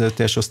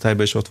 2005-es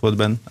osztályban is ott volt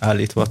benne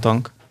állítva a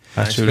tank.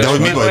 De hogy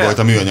mi baj volt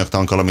a műanyag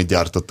tankkal, amit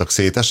gyártottak,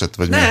 szétesett?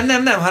 Vagy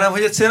nem, hanem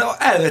hogy egyszerűen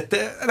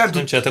elvette,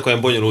 nem csináltak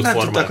olyan bonyolult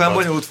formát. Nem tudtak olyan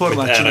bonyolult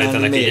formát csinálni.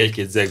 Elrejtenek így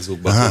egy-két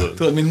zegzugba.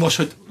 Tudod, mint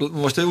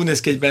most úgy néz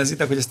ki egy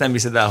benzinnek, hogy ezt nem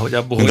viszed el, hogy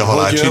abból,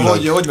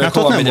 hogy meg hát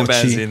hova megy a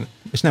benzin.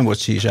 És nem volt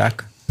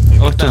sízsák.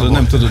 Ott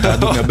nem tudod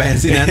átdugni a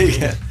benzinen.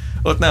 Igen,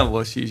 ott nem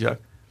volt sízsák.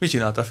 Mit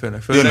csinált a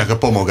főnök? Jönnek a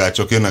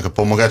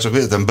pomogácsok,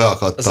 véletlen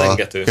beakadt az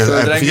engető.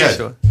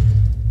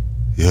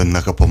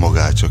 Jönnek a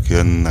pomogácsok.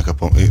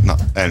 Na,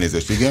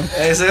 elnézést, igen.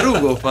 Ezzel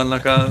rúgók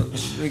vannak a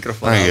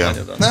mikrofonban.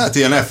 Hát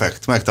ilyen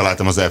effekt,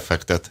 megtaláltam az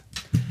effektet.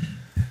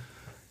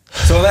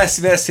 Szóval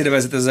messzire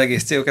vezet az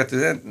egész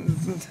CO2.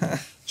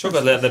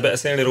 Sokat lehetne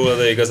beszélni róla,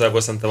 de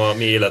igazából szerintem a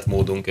mi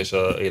életmódunk és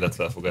az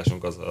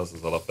életfelfogásunk az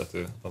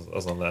alapvető.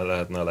 Azon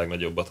lehetne a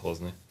legnagyobbat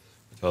hozni,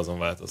 hogyha azon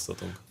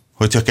változtatunk.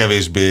 Hogyha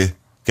kevésbé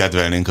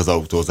kedvelnénk az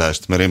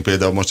autózást, mert én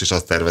például most is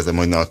azt tervezem,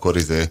 hogy na akkor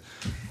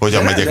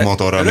hogyan megyek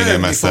motorral minél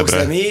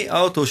messzebbre. Mi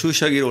autós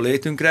újságíró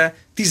létünkre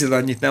 10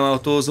 annyit nem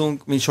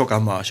autózunk, mint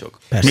sokan mások.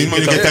 Persze. Mint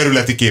mondjuk egy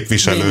területi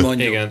képviselő.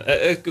 Igen,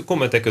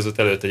 kommentek között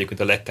előtt egyébként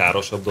a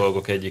legkárosabb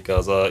dolgok egyike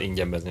az a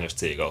ingyen benzines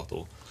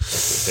cégautó.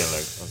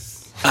 Tényleg.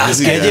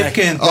 Az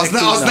egyébként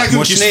az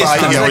nekünk is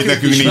fáj, hogy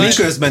nekünk nincs.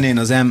 Miközben én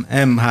az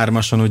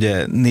M3-ason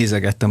ugye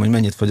nézegettem, hogy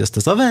mennyit fogyaszt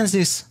az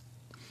Avensis,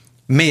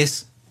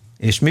 mész,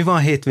 és mi van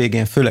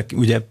hétvégén, főleg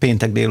ugye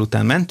péntek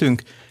délután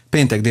mentünk,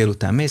 péntek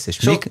délután mész, és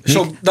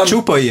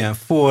csupa ilyen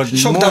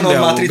Ford,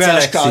 Mondeo,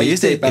 Galaxy,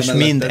 és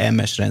mind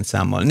MS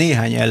rendszámmal.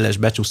 Néhány LS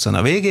becsusszan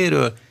a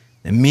végéről,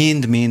 de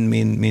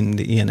mind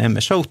ilyen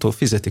MS autó,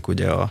 fizetik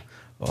ugye a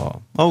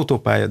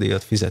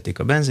autópályadíjat, fizetik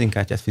a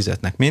benzinkártyát,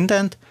 fizetnek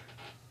mindent.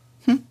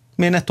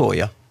 Miért ne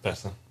tolja?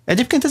 Persze.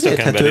 Egyébként ez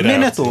érthető, miért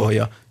ne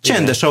tolja?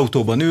 Csendes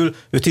autóban ül,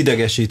 őt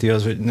idegesíti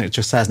az, hogy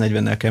csak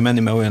 140-nel kell menni,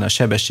 mert olyan a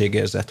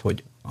sebességérzet,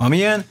 hogy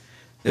amilyen.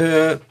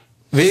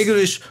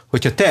 Végül is,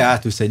 hogyha te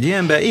átülsz egy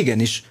ilyenbe,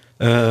 igenis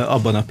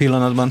abban a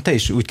pillanatban te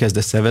is úgy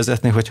kezdesz el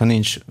vezetni, hogyha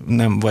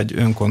nem vagy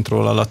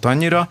önkontroll alatt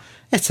annyira.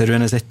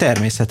 Egyszerűen ez egy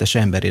természetes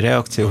emberi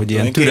reakció, hogy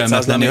ilyen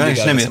türelmetlenül,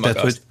 és nem érted,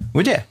 hogy...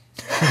 Ugye?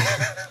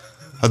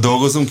 Ha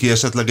dolgozunk ki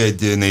esetleg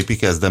egy népi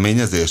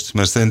kezdeményezést,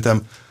 mert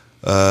szerintem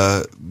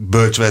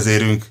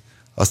bölcsvezérünk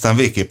aztán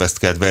végképp ezt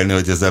kedvelni,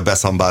 hogy ezzel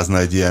beszambázna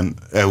egy ilyen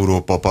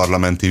Európa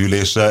parlamenti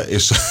ülésre,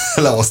 és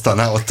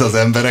leosztaná ott az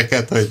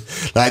embereket, hogy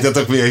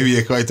látjátok, milyen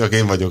hülyék vagytok,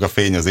 én vagyok a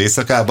fény az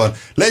éjszakában.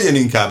 Legyen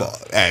inkább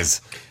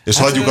ez. És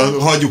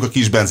hagyjuk a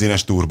kis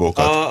benzines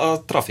turbókat.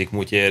 A Traffic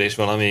Mutyer is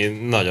valami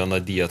nagyon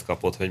nagy díjat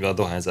kapott, hogy a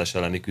dohányzás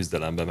elleni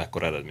küzdelemben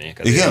mekkora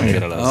eredményeket.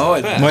 Igen?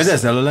 Majd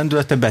ezzel a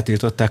lendülettel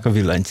betiltották a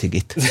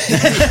villanycigit.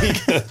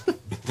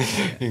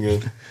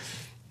 Igen.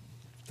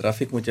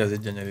 Traffic Mutyer, az egy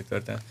gyönyörű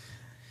történet.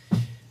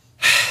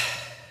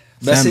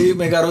 Beszéljük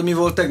még arról, hogy mi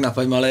volt tegnap,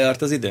 vagy ma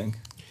lejárt az időnk?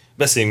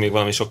 Beszéljünk még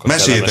valami sokkal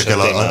kellemesebb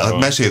témáról.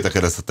 Meséljétek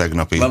el ezt a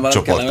tegnapi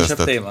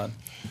csoporttesztet.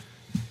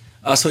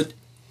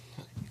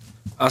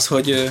 Az,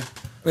 hogy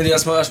mindig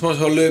azt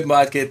mondod, hogy lőbb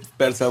már 2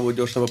 perccel volt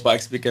gyorsabb a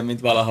Pikes Peak-en, mint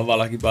valaha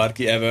valaki,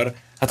 bárki ever.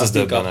 Hát az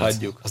döbbenet.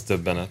 Az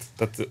döbbenet.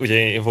 Tehát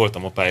ugye én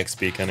voltam a Pikes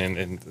Peak-en,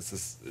 ez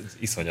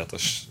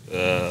iszonyatos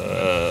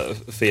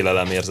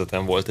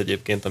félelemérzetem volt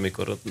egyébként,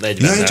 amikor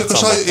 40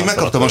 én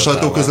megkaptam a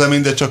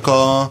sajtóközleményt, de csak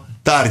a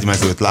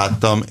tárgymezőt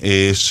láttam,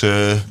 és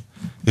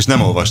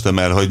nem olvastam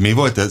el, hogy mi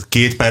volt ez?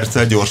 2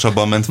 perccel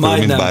gyorsabban ment fel,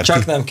 mint bárki.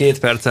 Csak nem 2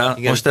 perccel.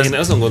 Igen, most én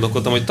azon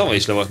gondolkodtam, hogy tavaly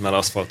is le volt már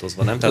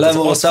aszfaltozva, nem? Tehát le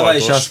volt, tavaly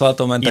is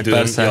aszfalton mentek,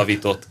 persze.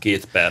 Javított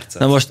 2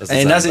 percet. Na most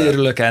én ezért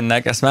örülök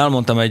ennek, ezt már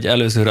elmondtam egy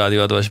előző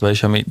rádióadásban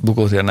is, amit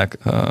Bukótérnek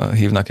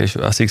hívnak, és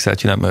a Six-el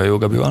csinálom a Jó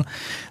Gabival.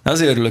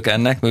 Azért örülök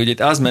ennek, mert ugye itt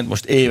az ment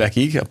most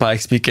évekig a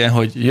Pikes Peak-en,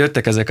 hogy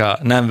jöttek ezek a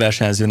nem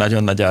versenyző,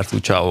 nagyon nagy arcú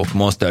csávok,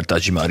 Monster,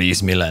 Tajima,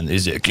 Reese, Millen,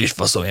 kis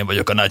faszom, én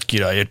vagyok a nagy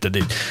király, érted?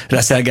 Így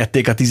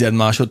reszelgették a 10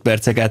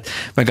 másodperceket,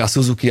 meg a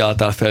Suzuki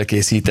által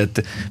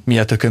felkészített, mi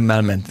a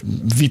tökömmel ment,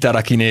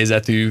 Vitara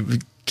kinézetű,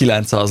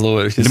 900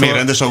 lóerős. De miért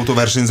rendes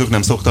autóversenyzők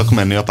nem szoktak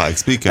menni a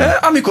Pikes Peak-en?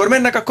 Amikor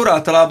mennek, akkor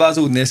általában az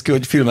úgy néz ki,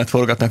 hogy filmet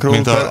forgatnak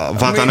róluk. Mint a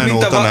Vatanen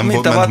óta nem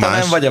mint a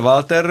Vatanen vagy a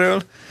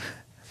Walterről.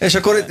 És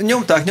akkor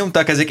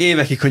nyomták ezek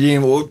évekig, hogy én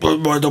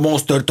majd a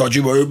Monster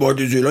Tajima,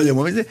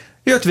 legyen.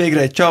 Jött végre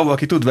egy csáv,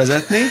 aki tud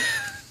vezetni.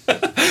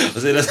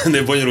 Azért ez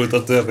ennél bonyolult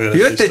a történet.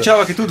 Jött egy csáv,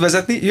 aki tud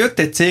vezetni, jött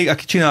egy cég,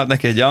 aki csinált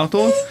neki egy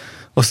autót,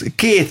 az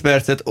 2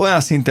 percet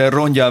olyan szinten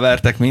rongyal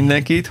vertek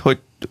mindenkit,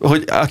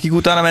 hogy akik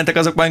utána mentek,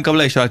 azok már inkább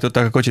le is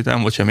állították a kocsit,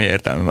 nem volt semmi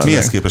értelme.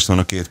 Mihez képest van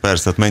a 2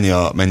 perc?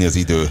 Tehát mennyi az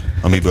idő,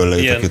 amiből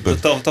lejöttek 2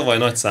 perc? Tavaly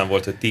nagy szám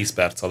volt, hogy 10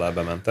 perc alá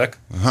bementek,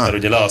 mert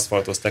ugye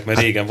leaszfaltozták, mert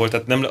régen volt,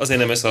 tehát azért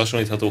nem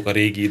összehasonlíthatók a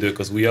régi idők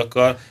az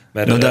újakkal,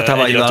 mert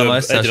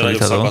egyre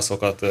nagyobb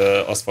szakaszokat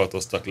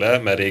aszfaltoztak le,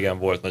 mert régen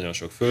volt nagyon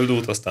sok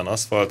földút, aztán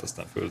aszfalt,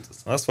 aztán földút,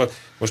 aztán aszfalt.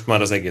 Most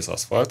már az egész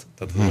aszfalt,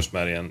 tehát most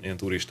már ilyen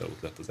turista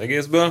út lett az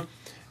egészből,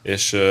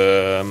 és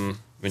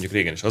mondjuk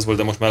régen is az volt,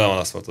 de most már le van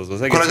aszfaltozva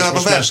az egész. Akkor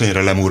legalább a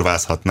versenyre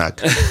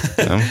lemurvázhatnák.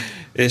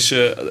 És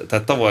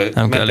tehát tavaly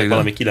mentek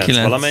valami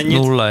 9 valamennyit.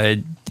 0-1,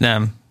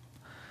 nem.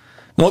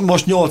 No,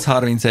 most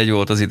 8:31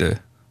 volt az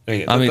idő.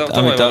 Igen,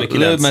 amit a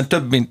lőben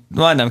több mint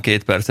majdnem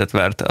 2 percet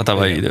vert a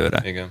tavalyi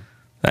időre. Igen.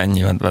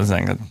 Ennyi,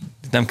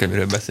 nem kell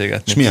miről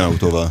beszélgetni. És milyen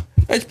autóval?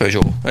 Egy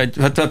Peugeot.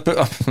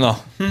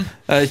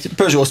 Egy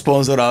Peugeot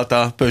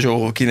szponzorálta,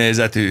 Peugeot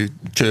kinézetű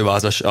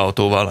csővázas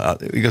autóval.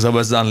 Igazából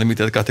ez az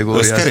Unlimited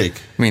kategória. Összkerék?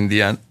 Mind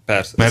ilyen.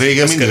 Persze. Mert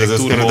régen mindig az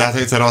összkerék, de hát ha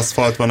egyszer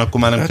aszfalt van,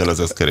 akkor már nem kell az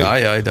összkerék.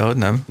 Jaj, de hogy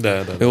nem.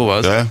 De. Jó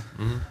az. De?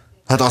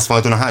 Hát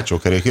aszfalton a hátsó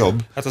kerék jobb.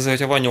 Hát azért,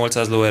 hogyha van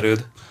 800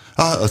 lóerőd.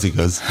 Az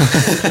igaz.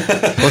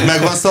 Ott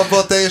meg van szabva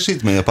a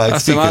teljesítmény a Pikes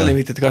Azt hiszem Peak-en?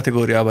 Unlimited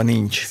kategóriában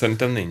nincs.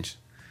 Szerintem nincs.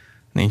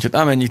 Nincs ott.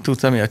 Amennyit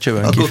tudsz, ami a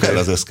csövön Akkor kifeje.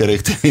 kell az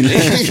összkerék tényleg.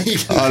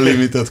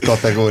 Unlimited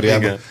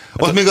kategóriában. Igen.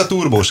 Ott még a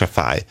turbó se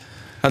fáj.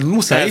 Hát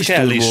muszáj is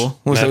kell is. turbó.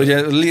 Muszáj,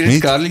 ugye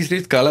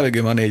ritka a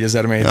levegő van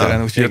 4000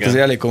 méteren, úgyhogy ott az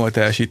elég komoly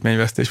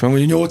teljesítményvesztés van.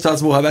 Ugye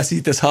 800-ból, ha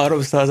veszítesz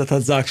 300-at,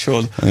 hát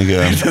záksol.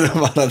 Igen.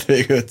 Marad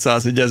még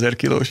 500, ugye 1000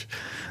 kilós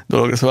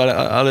dologra. Szóval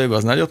előbb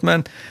az nagyot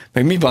ment.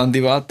 Meg mi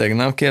bandival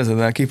tegnap, képzeld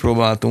el,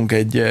 kipróbáltunk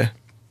egy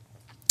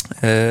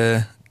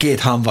 2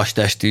 hamvas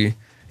testű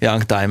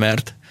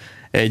youngtimert,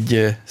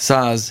 egy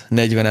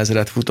 140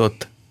 000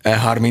 futott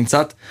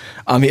E30-at,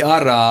 ami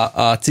arra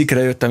a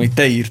cikkre jött, amit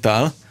te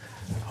írtál,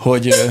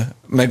 hogy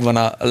megvan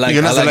a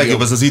Igen, ez a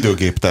legjobb, ez az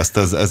időgépteszt,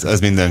 ez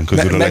minden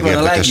közül a megvan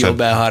a legérdekesebb.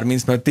 legjobb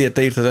E30, mert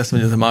te írtad ezt,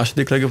 hogy ez a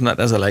második legjobb, hát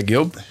ez a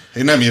legjobb.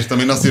 Én nem írtam,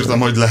 én azt írtam,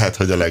 hogy lehet,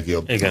 hogy a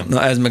legjobb. Igen.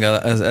 Na ez meg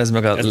a... Ez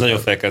nagyon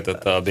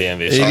felkeltette a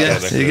BMW-s Igen.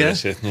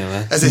 érdeklődését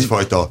nyilván. Ez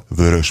egyfajta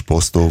vörös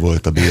posztó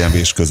volt a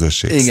BMW-s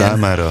közösség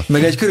számára.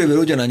 Meg egy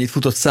körülbelül ugyanannyit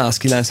futott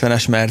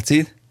 190-es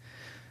Mercit,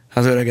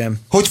 az öregem.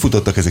 Hogy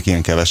futottak ezek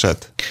ilyen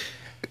keveset?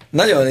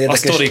 Nagyon A érdekes.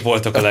 sztorik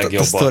voltak a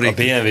legjobbak. A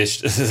BMW-s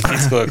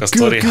fickók a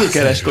sztori.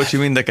 Külkeres kocsi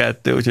mind a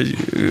kettő, úgyhogy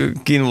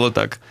kín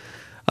voltak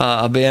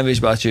a BMW-s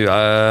bácsi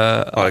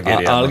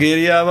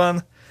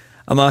Algériában,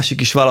 a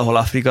másik is valahol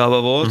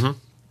Afrikában volt,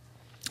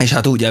 és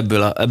hát úgy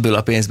ebből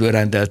a pénzből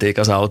rendelték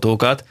az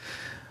autókat.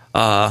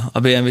 A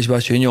BMW-s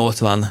bácsi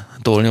 80-tól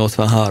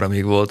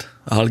 83-ig volt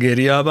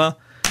Algériában.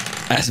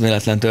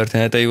 Eszméletlen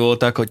történetei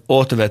voltak, hogy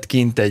ott vett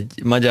kint egy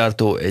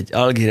magyartól egy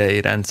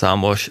algériai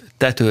rendszámos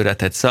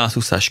tetőretett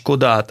 120-as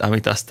Kodát,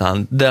 amit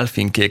aztán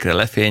delfinkékre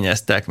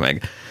lefényeztek,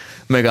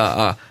 meg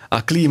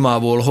a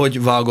klímából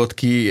hogy vágott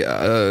ki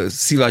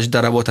szívás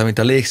darabot, amit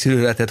a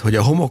légszűrőletet, hogy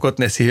a homokot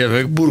ne szívja,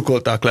 meg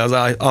burkolták le az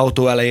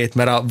autó elejét,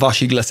 mert a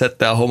vasig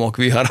leszette a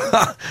homokvihar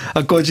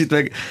a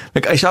kocsit,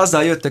 és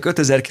azzal jöttek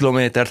 5000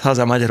 kilométert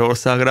haza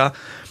Magyarországra,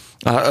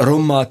 a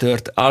rommá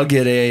tört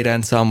algériai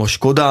rendszámos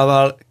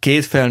Kodával,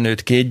 2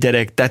 felnőtt, 2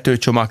 gyerek,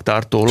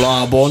 tetőcsomagtartó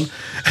lábon.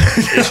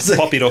 És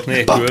papírok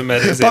nélkül,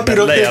 mert ezért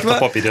lejárt a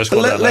papírja a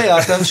Skodának.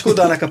 Lejárt a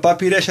Skodának a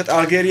papírja, és hát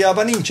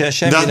Algériában nincsen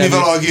semmi. De hát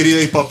mivel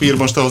algériai papír,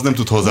 most ahhoz nem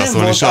tud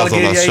hozzászólni, nem se volt az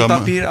olasz algériai sem.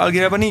 papír,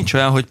 Algériában nincs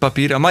olyan, hogy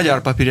papír, a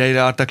magyar papírjaira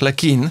jártak le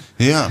kin.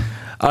 Ja.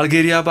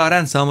 Algériában a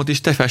rendszámot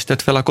is te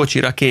festett fel a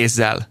kocsira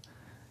kézzel.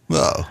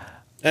 Wow.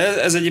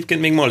 Ez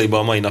egyébként még Maliban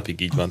a mai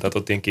napig így van, tehát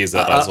ott ilyen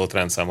kézzel rázolt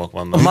rendszámok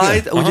vannak.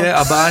 Majd ugye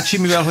a bácsi,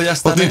 mivel hogy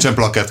aztán... Ott nincsen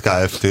plakett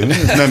Kft.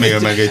 Nem él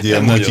meg egy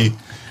ilyen Nem mutyi.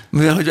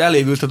 Mivel hogy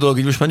elévült a dolog,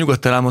 így most már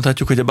nyugodtan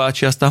elmondhatjuk, hogy a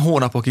bácsi aztán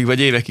hónapokig vagy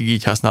évekig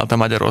így használta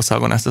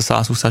Magyarországon ezt a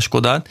 120-as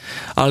Kodát,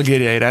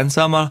 algériai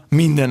rendszámmal,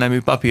 minden nemű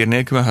papír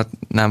nélkül, mert hát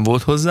nem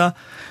volt hozzá.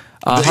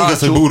 De igaz,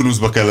 hogy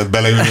burnuszba kellett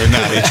beleülni, hogy ne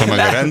állítsa meg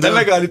a De rendőr.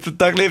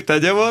 megállították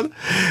léptegyemon,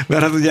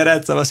 mert hát ugye a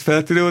rendszám az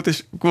feltűnő volt,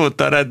 és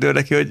mondta a rendőr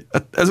neki, hogy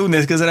hát ez úgy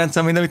néz ki ez a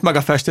rendszám, mint amit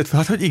maga festett fel.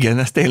 Hát, hogy igen,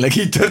 ez tényleg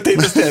így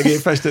történt, ez tényleg én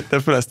festettem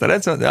fel ezt a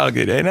rendszámot, de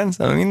algériai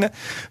rendszám, minden,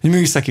 hogy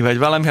műszaki vagy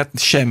valami, hát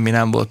semmi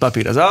nem volt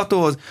papír az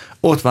autóhoz,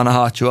 ott van a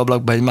hátsó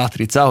ablakban egy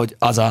matrica, hogy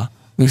az a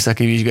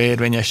műszaki vizsga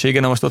érvényessége.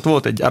 Na most ott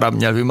volt egy arab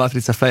nyelvű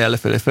matrica fejjel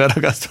lefelé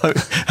felragasztva,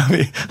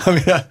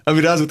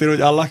 amire az volt írva,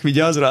 hogy Allah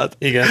vigyázz rád.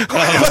 Igen,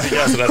 Allah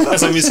vigyázz rád.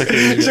 Ez a műszaki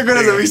vizsga. És akkor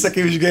ez a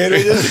műszaki vizsga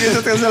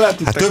érvényessége.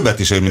 Hát többet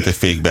is ér, mint egy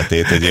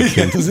fékbetét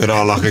egyébként. Azért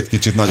Allah egy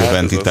kicsit nagyobb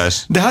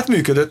entitás. De hát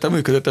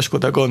működött a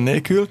Skoda gond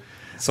nélkül.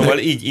 Szóval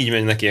így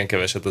mennek ilyen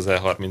keveset az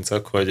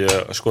E30-ak, hogy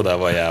a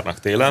Skodával járnak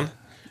télen,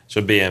 és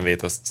a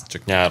BMW-t azt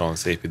csak nyáron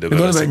szép időben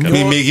veszik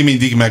el. Még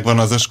mindig megvan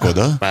az a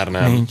Skoda? Már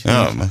nem. Nincs.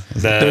 Ja,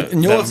 De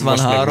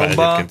 83-ban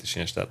egyébként is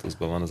ilyen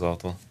státuszban van az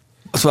autó.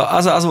 Szóval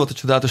az volt a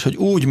csodálatos, hogy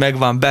úgy meg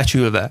van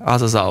becsülve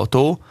az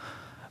autó,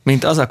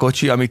 mint az a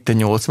kocsi, amit te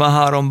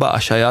 83-ban a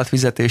saját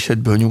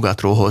fizetésedből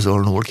nyugatról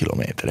hozol 0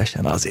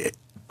 kilométeresen.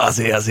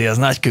 Azért az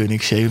nagy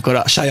kőnigség, amikor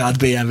a saját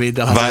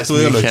BMW-del...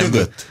 Váltója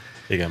lötyögött?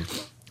 Igen.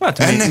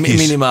 Hát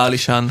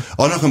minimálisan.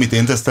 Annak, amit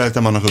én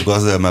teszteltem, annak a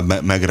Gazelle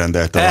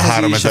megrendelte a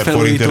 3000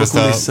 forintért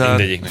ezt a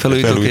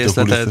felújító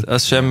készletet,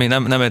 az semmi,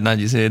 nem egy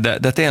nagy izé,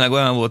 de tényleg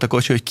olyan volt a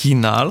kocsi, hogy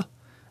kínál,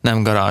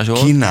 nem garázsol.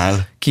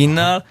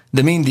 Kínál,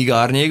 de mindig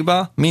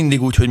árnyékba,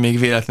 mindig úgy, hogy még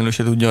véletlenül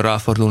se tudjon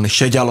ráfordulni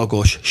se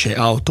gyalogos, se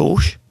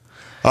autós.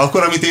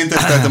 Akkor, amit én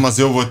teszteltem, az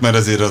jó volt, mert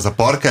azért az a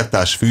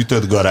parkettás,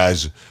 fűtött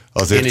garázs,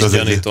 azért én is az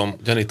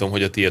gyanítom,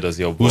 hogy a tiéd az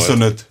jobb 25.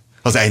 volt.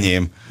 az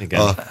enyém.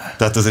 Igen.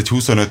 Tehát ez egy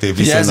 25 év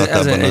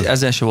viszonylatában.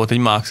 Ezen se volt egy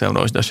Maxim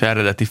rozsdas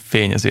eredeti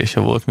fényezése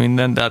volt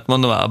minden, de hát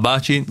mondom, a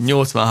bácsi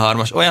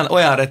 83-as,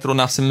 olyan retro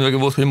napszemüvege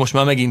volt, hogy most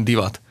már megint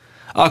divat.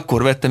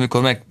 Akkor vettem,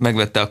 mikor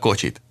megvette a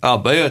kocsit.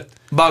 Abba jött,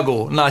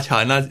 bagó, nagy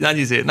haj,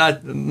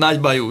 nagy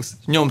bajusz,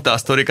 nyomta a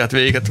sztorikat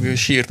véget,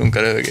 sírtunk a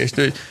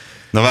röhögést.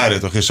 Na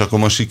várjatok, és akkor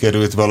most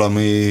sikerült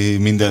valami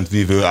mindent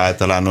vívő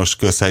általános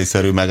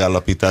közhelyszerű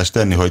megállapítást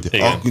tenni, hogy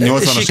a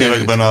 80-as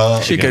években a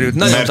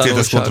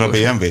Mercedes kontra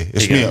BMW?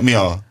 És mi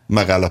a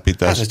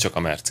megállapítás? Hát ez csak a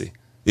Merci.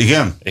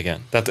 Igen? Igen.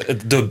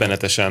 Tehát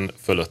döbbenetesen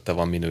fölötte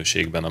van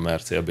minőségben a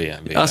Merci a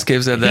BMW-nek. Azt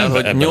képzeld el,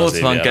 hogy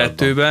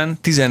 82-ben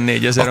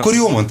 14 000... Akkor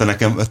jó mondta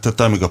nekem,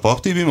 amíg a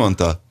Pap TV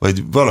mondta,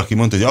 vagy valaki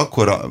mondta, hogy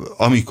akkor,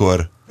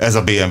 amikor ez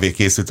a BMW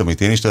készült,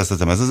 amit én is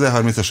teszteltem, ez az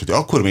E30-as, hogy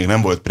akkor még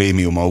nem volt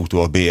prémium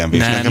autó a BMW.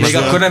 Nem, még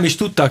akkor nem is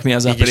tudták, mi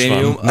az a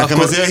prémium. Nekem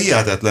azért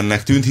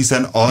hihetetlennek tűnt,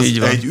 hiszen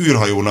az egy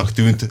űrhajónak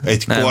tűnt,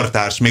 egy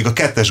kortárs, még a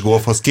 2-es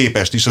Golfhoz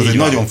képest is, az egy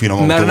nagyon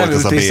finom autó volt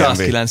az a BMW.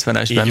 Mert nem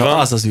 190-esben,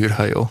 az az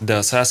űrhajó. De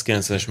a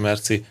 190-es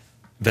Merci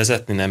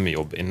vezetni nem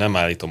jobb. Én nem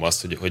állítom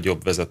azt, hogy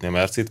jobb vezetni a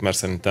Mercit, mert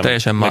szerintem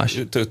teljesen más.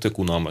 Tök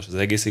unalmas az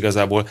egész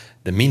igazából,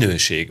 de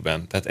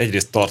minőségben, tehát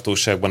egyrészt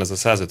tartóságban ez a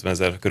 150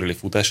 000 körüli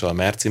futással a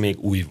Merci még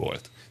új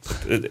volt.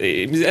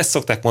 Ezt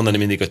szokták mondani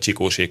mindig a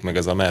csikósék, meg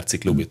ez a Merci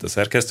klub itt a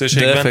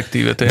szerkesztőségben. De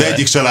effektíve tényleg. De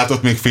egyik se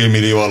látott még $5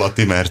 millió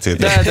alatti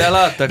Mercedes. De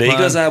láttak de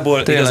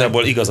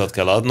igazából igazat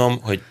kell adnom,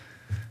 hogy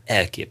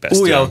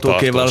elképesztően új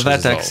autókéval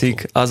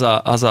vetekszik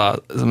az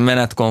a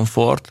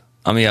menetkomfort,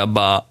 ami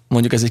abban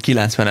mondjuk ez egy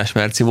 90-es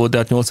Merci volt, de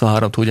hát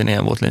 83-tól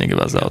ugyanilyen volt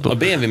lényegében az autó. A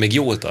BMW még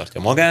jól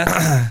tartja magát,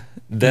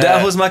 de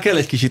ahhoz már kell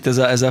egy kicsit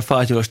ez a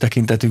fátyolos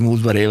tekintetű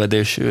múltba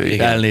révedés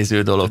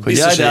elnéző dolog. Hogy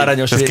jaj, de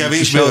aranyos. Ez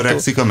kevésbé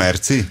öregszik a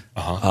Merci?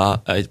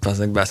 Aha. Egy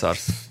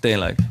beszarsz.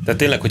 Tényleg. Tehát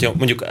tényleg, hogyha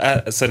mondjuk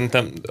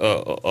szerintem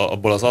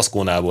abból az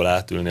Asconából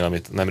átülni,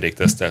 amit nemrég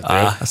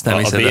teszteltél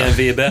a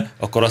BMW-be,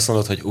 akkor azt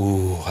mondod, hogy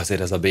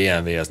azért ez a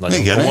BMW, ez nagyon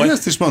igen, komoly. Én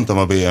ezt is mondtam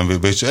a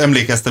BMW-be, és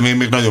emlékeztem, én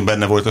még nagyon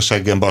benne volt a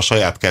seggemben a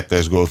saját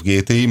 2-es Golf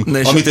GTI-m,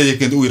 amit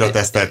egyébként újra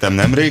teszteltem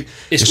nemrég,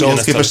 és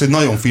ahhoz képest egy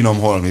nagyon finom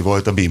holmi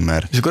volt a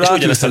Bimmer. És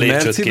ugyanezt a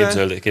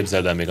lépcsőt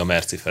képzeld el még a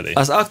Merci felé.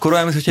 Az akkor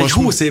olyan, hogy egy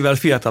 20 évvel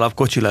fiatalabb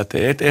kocsi lett,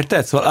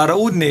 érted? Szóval arra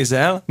úgy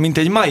nézel, mint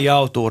egy mai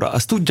autóra.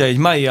 Azt tudja egy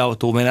mai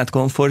autó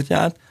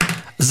menetkomfortját,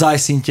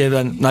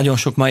 zajszintjében nagyon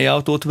sok mai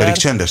autót ver.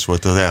 Pedig csendes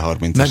volt az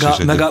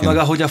E30-as meg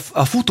ahogy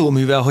a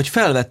futóművel, hogy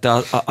felvette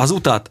az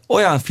utat,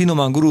 olyan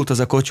finoman gurult az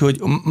a kocsi, hogy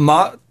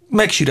ma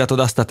megsíratod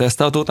azt a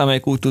tesztautót,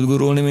 amelyik úgy tud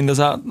gurulni, mint az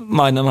a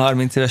majdnem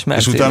 30 éves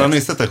Mercedes. És utána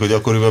néztetek, hogy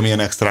akkoriban milyen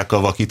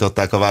extrákkal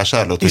vakították a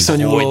vásárlót?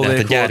 Iszonyú a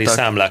gyári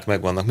számlák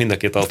megvannak, mind a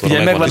két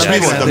autóra megvan. És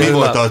mi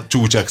volt a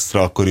csúcs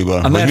extra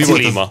akkoriban?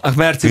 A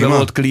Merciben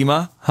volt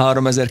klíma,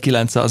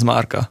 3900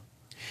 márka.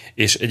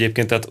 És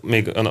egyébként tehát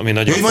még ami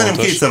nagyon fontos...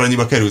 majdnem kétszer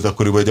annyiba került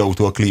akkoriban egy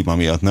autó a klíma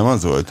miatt, nem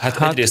az volt?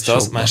 Hát egyrészt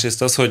az,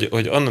 másrészt az,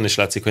 hogy onnan is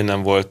látszik, hogy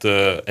nem volt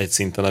egy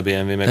szinten a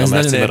BMW meg a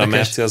Merci, mert a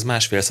Merci az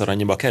 1,5-szer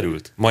annyiba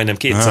került. Majdnem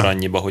 2-szer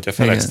annyiba, hogyha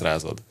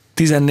felextrázod.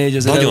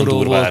 14 000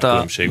 euró volt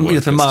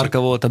illetve márka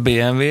volt a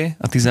BMW,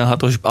 a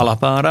 16-os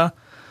alapára,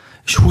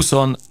 és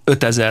 25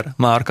 000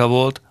 márka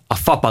volt a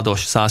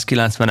fapados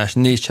 190-es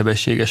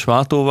 4-sebességes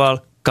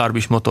váltóval,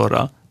 karbis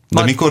motorral.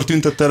 De mikor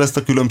tüntette el ezt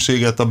a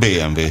különbséget a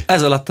BMW?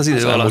 Ez alatt az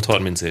idő alatt.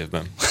 30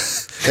 évben.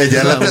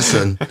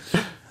 Egyenletesen?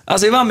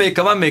 Azért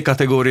van még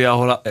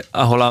kategória,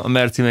 ahol a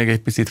Merci még egy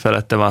picit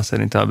felette van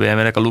szerintem a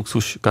BMW-nek. A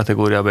luxus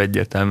kategóriában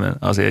egyértelműen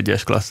az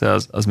egyes klassze,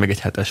 az még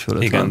egy 7-es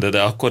fölött igen,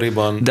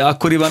 van. De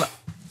akkoriban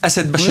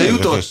eszedbe se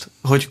jutott,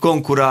 hogy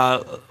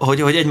konkurál,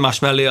 hogy egymás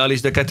mellé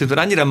állíts, de kettőt,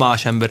 annyira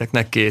más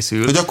embereknek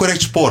készül. Hogy akkor egy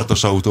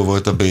sportos autó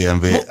volt a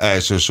BMW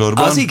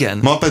elsősorban. Az igen.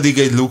 Ma pedig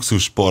egy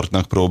luxus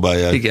sportnak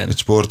próbálják. Igen. Egy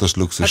sportos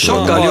luxus.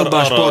 Sokkal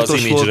jobban sportos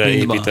az image-re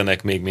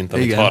építenek még, mint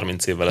amit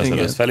 30 évvel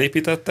ezelőtt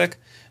felépítettek.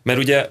 Mert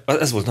ugye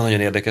ez volt nagyon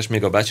érdekes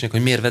még a bácsinak,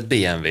 hogy miért vett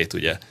BMW-t,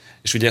 ugye?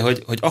 És ugye,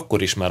 hogy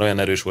akkor is már olyan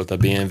erős volt a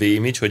BMW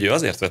image, hogy ő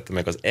azért vette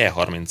meg az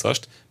E30-ast,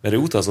 mert ő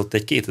utazott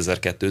egy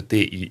 2002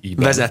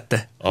 Ti-ben.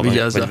 Vezette.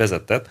 Vagy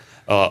vezetett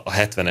a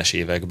 70-es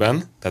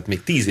években, tehát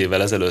még 10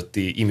 évvel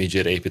ezelőtti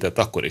image-ére épített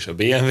akkor is a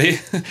BMW.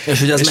 És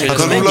hogy az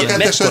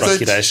mekkora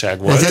királyság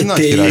volt. Ez egy nagy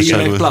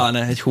királyság volt.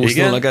 Pláne egy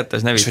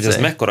 20-02-es, ne és hogy ez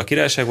mekkora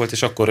királyság volt,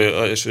 és akkor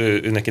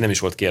ő neki nem is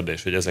volt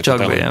kérdés, hogy ezek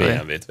után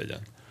BMW-t vegyen.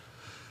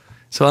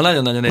 Szóval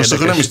nagyon-nagyon érdekes.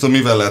 Most akkor nem is tudom,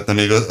 mivel lehetne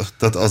még,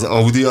 tehát az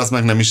Audi az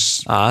meg nem is...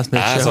 Az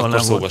még sehol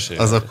nem volt.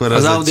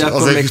 Az Audi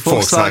akkor még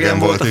Volkswagen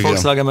volt, a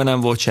Volkswagenben nem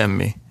volt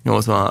semmi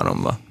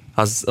 83-ban.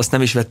 Azt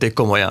nem is vették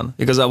komolyan.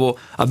 Igazából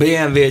a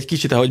BMW egy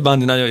kicsit, ahogy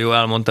Bandi nagyon jól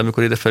elmondta,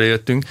 amikor idefelé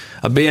jöttünk,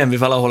 a BMW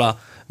valahol a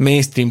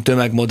mainstream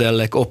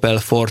tömegmodellek Opel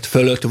Ford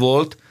fölött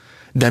volt,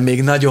 de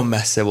még nagyon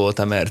messze volt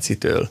a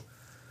Mercitől.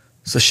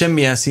 Szóval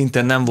semmilyen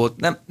szinten nem volt,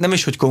 nem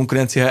is, hogy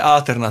konkurenciája,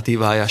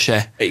 alternatívája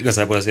se.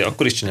 Igazából azért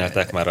akkor is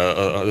csinálták már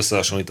az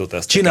összehasonlító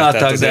teszteket.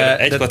 Csinálták, de...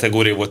 Egy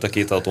kategória volt a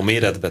két autó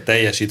méretben,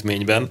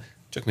 teljesítményben,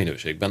 csak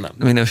minőségben nem.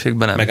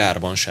 Minőségben nem. Meg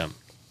árban sem.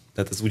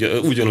 Tehát ez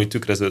ugyanúgy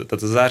tükröző,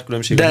 tehát az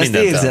árkülönbség de ezt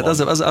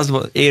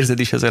érzed, érzed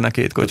is ezen a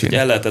két kocsin.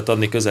 El lehetett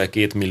adni közel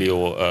 2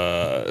 millió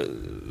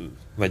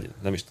vagy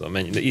nem is tudom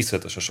mennyi, de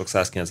iszonyatosan sok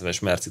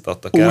 190-es mercit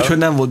adtak el. Úgy, hogy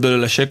nem volt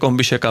belőle se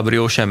kombi, se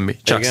cabrio, semmi,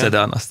 csak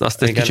szedán,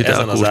 azt egy igen, kicsit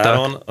ezen elkúrták.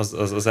 az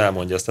áron, az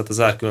elmondja azt, tehát az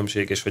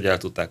árkülönbség, és hogy el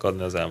tudták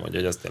adni, az elmondja,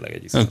 hogy az tényleg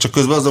egy iszonyat. Csak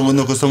közben azon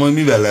gondolkoztam, hogy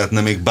mivel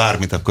lehetne még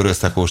bármit akkor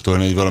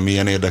összekóstolni, hogy valami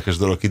ilyen érdekes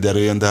dolog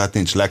kiderüljön, de hát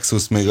nincs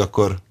Lexus, még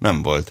akkor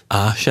nem volt.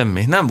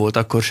 Semmi. Nem volt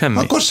akkor semmi.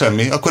 Akkor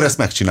semmi, akkor ezt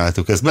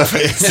megcsináltuk, ezt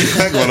befejeztük,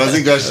 megvan az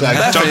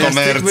igazság, csak a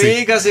merci.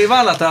 Még azért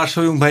van a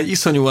társalunkban egy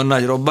iszonyúan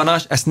nagy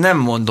robbanás, ezt nem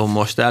mondom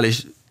most el,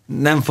 és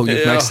nem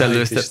fogjuk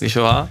megszellőztetni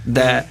soha,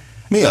 de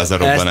mi az a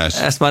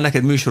robbanás? Ezt már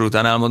neked műsor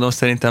után elmondom,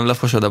 szerintem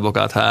lefosod a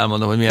bokát, ha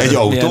elmondom, hogy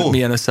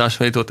milyen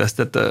összehasonlító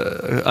tesztet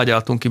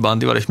agyaltunk ki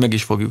Bandival, és meg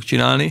is fogjuk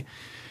csinálni.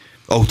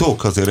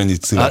 Autók azért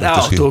ennyit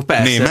szivárogtas ki? Autók,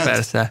 persze, Német?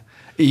 persze.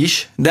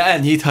 Is, de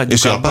ennyit hagyjuk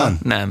és abba. Japán?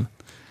 Nem.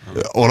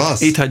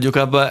 Olasz? Itt hagyjuk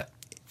abba.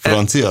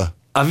 Francia?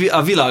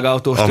 A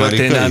világautós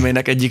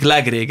történelmének egyik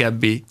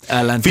legrégebbi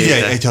ellentéte.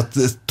 Figyelj, ha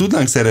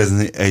tudnánk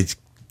szerezni egy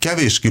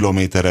kevés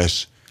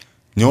kilométeres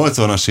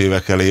 80-as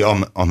évek elé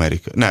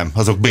Amerika. Nem,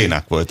 azok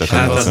bénák voltak.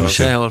 Hát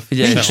sehol,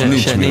 figyelj,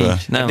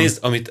 nincs. Nem. Nézd,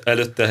 amit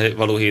előtte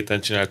való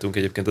héten csináltunk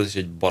egyébként, az is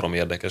egy barom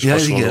érdekes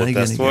hasonló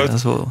teszt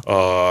volt.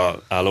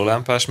 A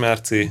állólámpás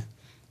Merci,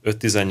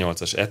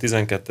 518-as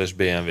E12-es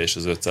BMW és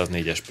az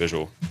 504-es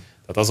Peugeot.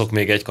 Tehát azok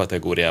még egy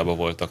kategóriában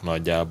voltak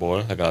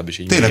nagyjából, legalábbis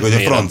így. Tényleg, hogy a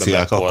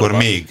franciák akkor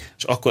még.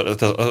 És akkor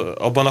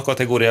abban a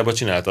kategóriában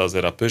csinálta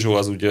azért a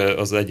Peugeot,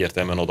 az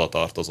egyértelműen oda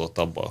tartozott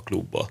abba a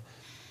klubba.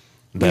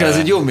 De ez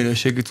egy jó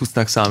minőségű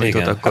cuccnak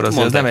számított, igen, akkor hát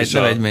az nem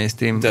egy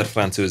mainstream.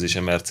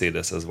 Interfrancőzise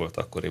Mercedes ez volt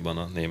akkoriban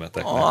a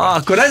németeknek.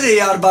 Akkor ezért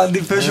jár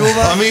Bandi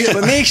Peugeot-val,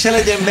 hogy mégse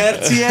legyen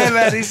Mercie,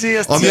 mert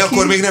ami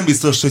akkor még nem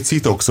biztos, hogy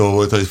Citoxo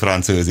volt, hogy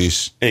francőz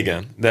is.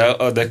 Igen,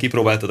 de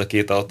kipróbáltad a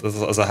két autó,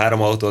 az a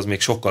három autó az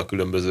még sokkal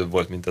különbözőbb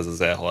volt, mint ez az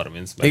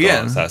E30.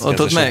 Igen? A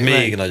 190,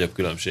 még nagyobb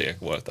különbségek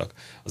voltak.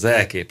 Az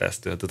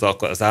elképesztő. Tehát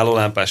akkor az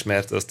állólámpás,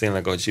 mert az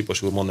tényleg, ahogy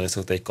Sipos úr mondani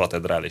szokta, egy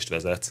katedrálist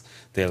vezetsz.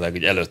 Tényleg,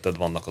 hogy előtted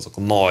vannak azok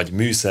a nagy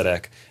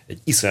műszerek,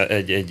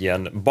 egy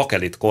ilyen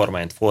bakelit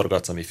kormányt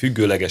forgatsz, ami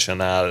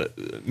függőlegesen áll,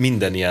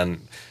 minden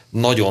ilyen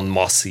nagyon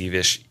masszív,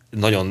 és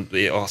nagyon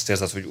azt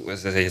érzed, hogy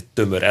ez egy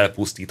tömör,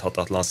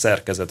 elpusztíthatatlan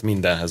szerkezet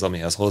mindenhez,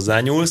 amihez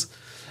hozzányúlsz.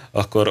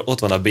 Akkor ott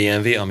van a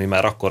BMW, ami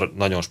már akkor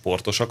nagyon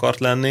sportos akart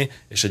lenni,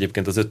 és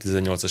egyébként az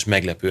 518-as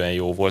meglepően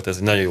jó volt, ez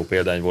egy nagyon jó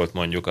példány volt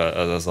mondjuk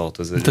az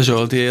autó. Te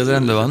Zsolti, ez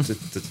rendben van?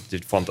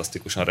 Egy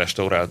fantasztikusan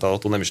restaurált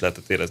autó, nem is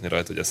lehetett érezni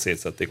rajta, hogy ezt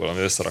szétszették, valami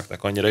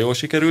összerakták, annyira jól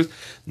sikerült.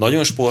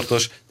 Nagyon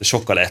sportos, de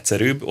sokkal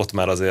egyszerűbb, ott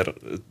már azért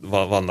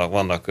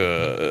vannak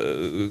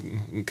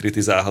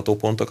kritizálható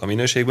pontok a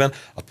minőségben.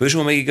 A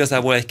Peugeot még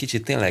igazából egy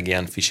kicsit tényleg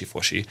ilyen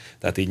fisifosi,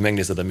 tehát így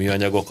megnézed a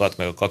műanyagokat,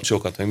 meg a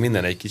kapcsolókat, meg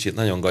minden egy kicsit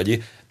nagyon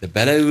gagyi, de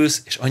beleül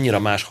és annyira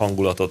más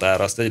hangulatot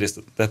áraszt. Egyrészt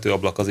a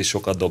tetőablak az is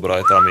sokat dob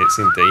rajta, ami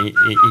szinte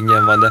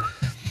ingyen van, de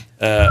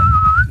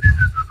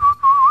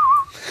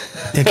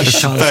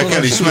fel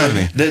kell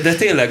ismerni. De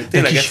tényleg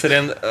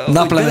egyszerűen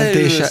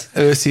naplementése,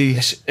 őszi.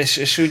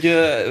 És úgy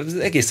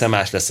egészen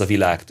más lesz a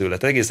világ tőle,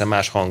 egészen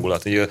más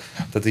hangulat.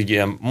 Tehát így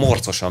ilyen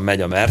morcosan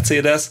megy a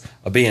Mercedes,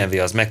 a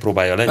BMW az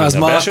megpróbálja lenyúlni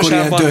a belső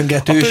sávban,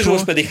 a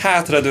Peugeot pedig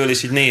hátradől,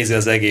 és így nézi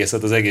az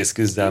egészet, az egész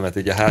küzdelmet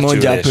így a hátsó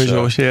mondjál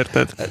Peugeot-s,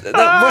 érted?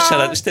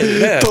 Bocsánat,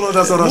 tolod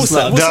az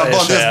oroszlán. De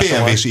abban ez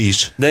BMW-s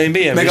is. De én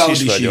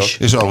BMW-s is vagyok.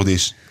 És Audi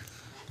is.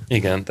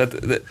 Igen, tehát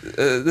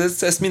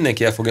ezt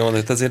mindenki el fogja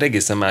mondani, hogy azért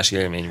egészen más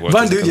élmény volt.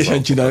 Van, de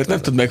ügyesen csinálod,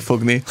 nem tud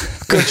megfogni.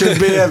 Köcsög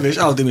BMW és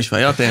Audi is van,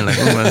 ja tényleg.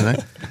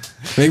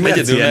 Még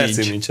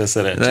Merci nincsen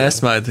szerencsé. De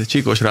ezt majd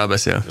Csikós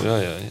rábeszél.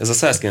 Jaj, ez a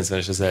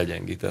 190-es az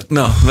elgyengített.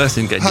 Na,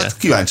 veszünk egyet. Hát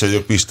kíváncsi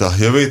vagyok, Pista.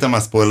 Jövő héten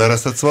már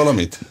spoilerezhetsz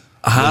valamit?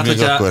 Hát,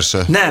 még akkor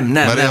se. Nem,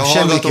 mert ha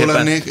hallgató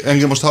lennék,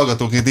 engem most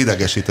hallgatóként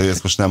idegesít, hogy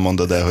ezt most nem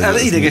mondod el,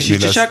 hogy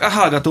idegesítse, csak a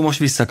hallgató most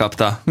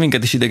visszakapta.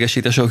 Minket is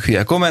idegesít a sok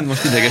hülye komment,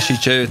 most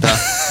idegesítse őt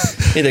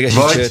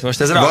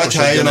most. Ez vagy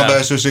ha eljön a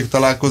belsőség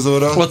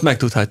találkozóra. Ott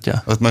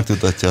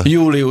megtudhatja.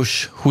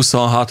 Július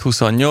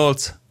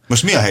 26-28.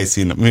 Most mi a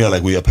helyszín? Mi a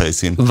legújabb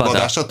helyszín?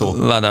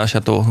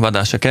 Vadásató?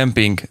 Vadása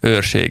kemping,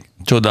 őrség,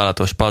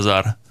 csodálatos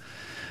pazar,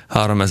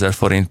 3000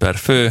 forint per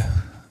fő,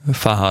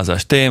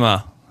 faházas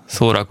téma,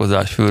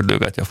 szórakozás,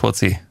 fürdőgatya,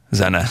 foci,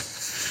 zene.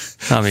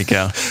 Ami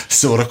kell.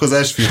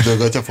 Szórakozás,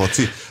 fürdőgatya,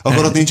 foci?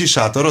 Akkor ott nincs is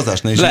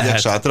sátorozás? Ne is vigyek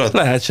sátrat?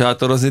 Lehet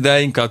sátorozni,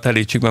 de inkább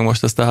telítsük meg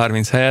most azt a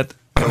 30 helyet.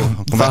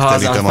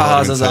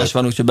 Faházazás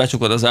van, úgyhogy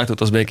becsukod az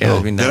ajtót, az békén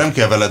minden. De nem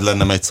kell veled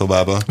lennem egy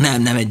szobába.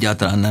 Nem,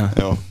 egyáltalán nem.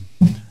 Jó.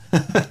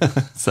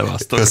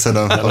 Szevasztok.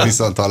 Köszönöm, a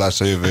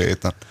viszonthallásra jövő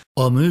héten.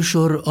 A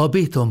műsor a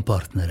Béton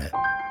partnere.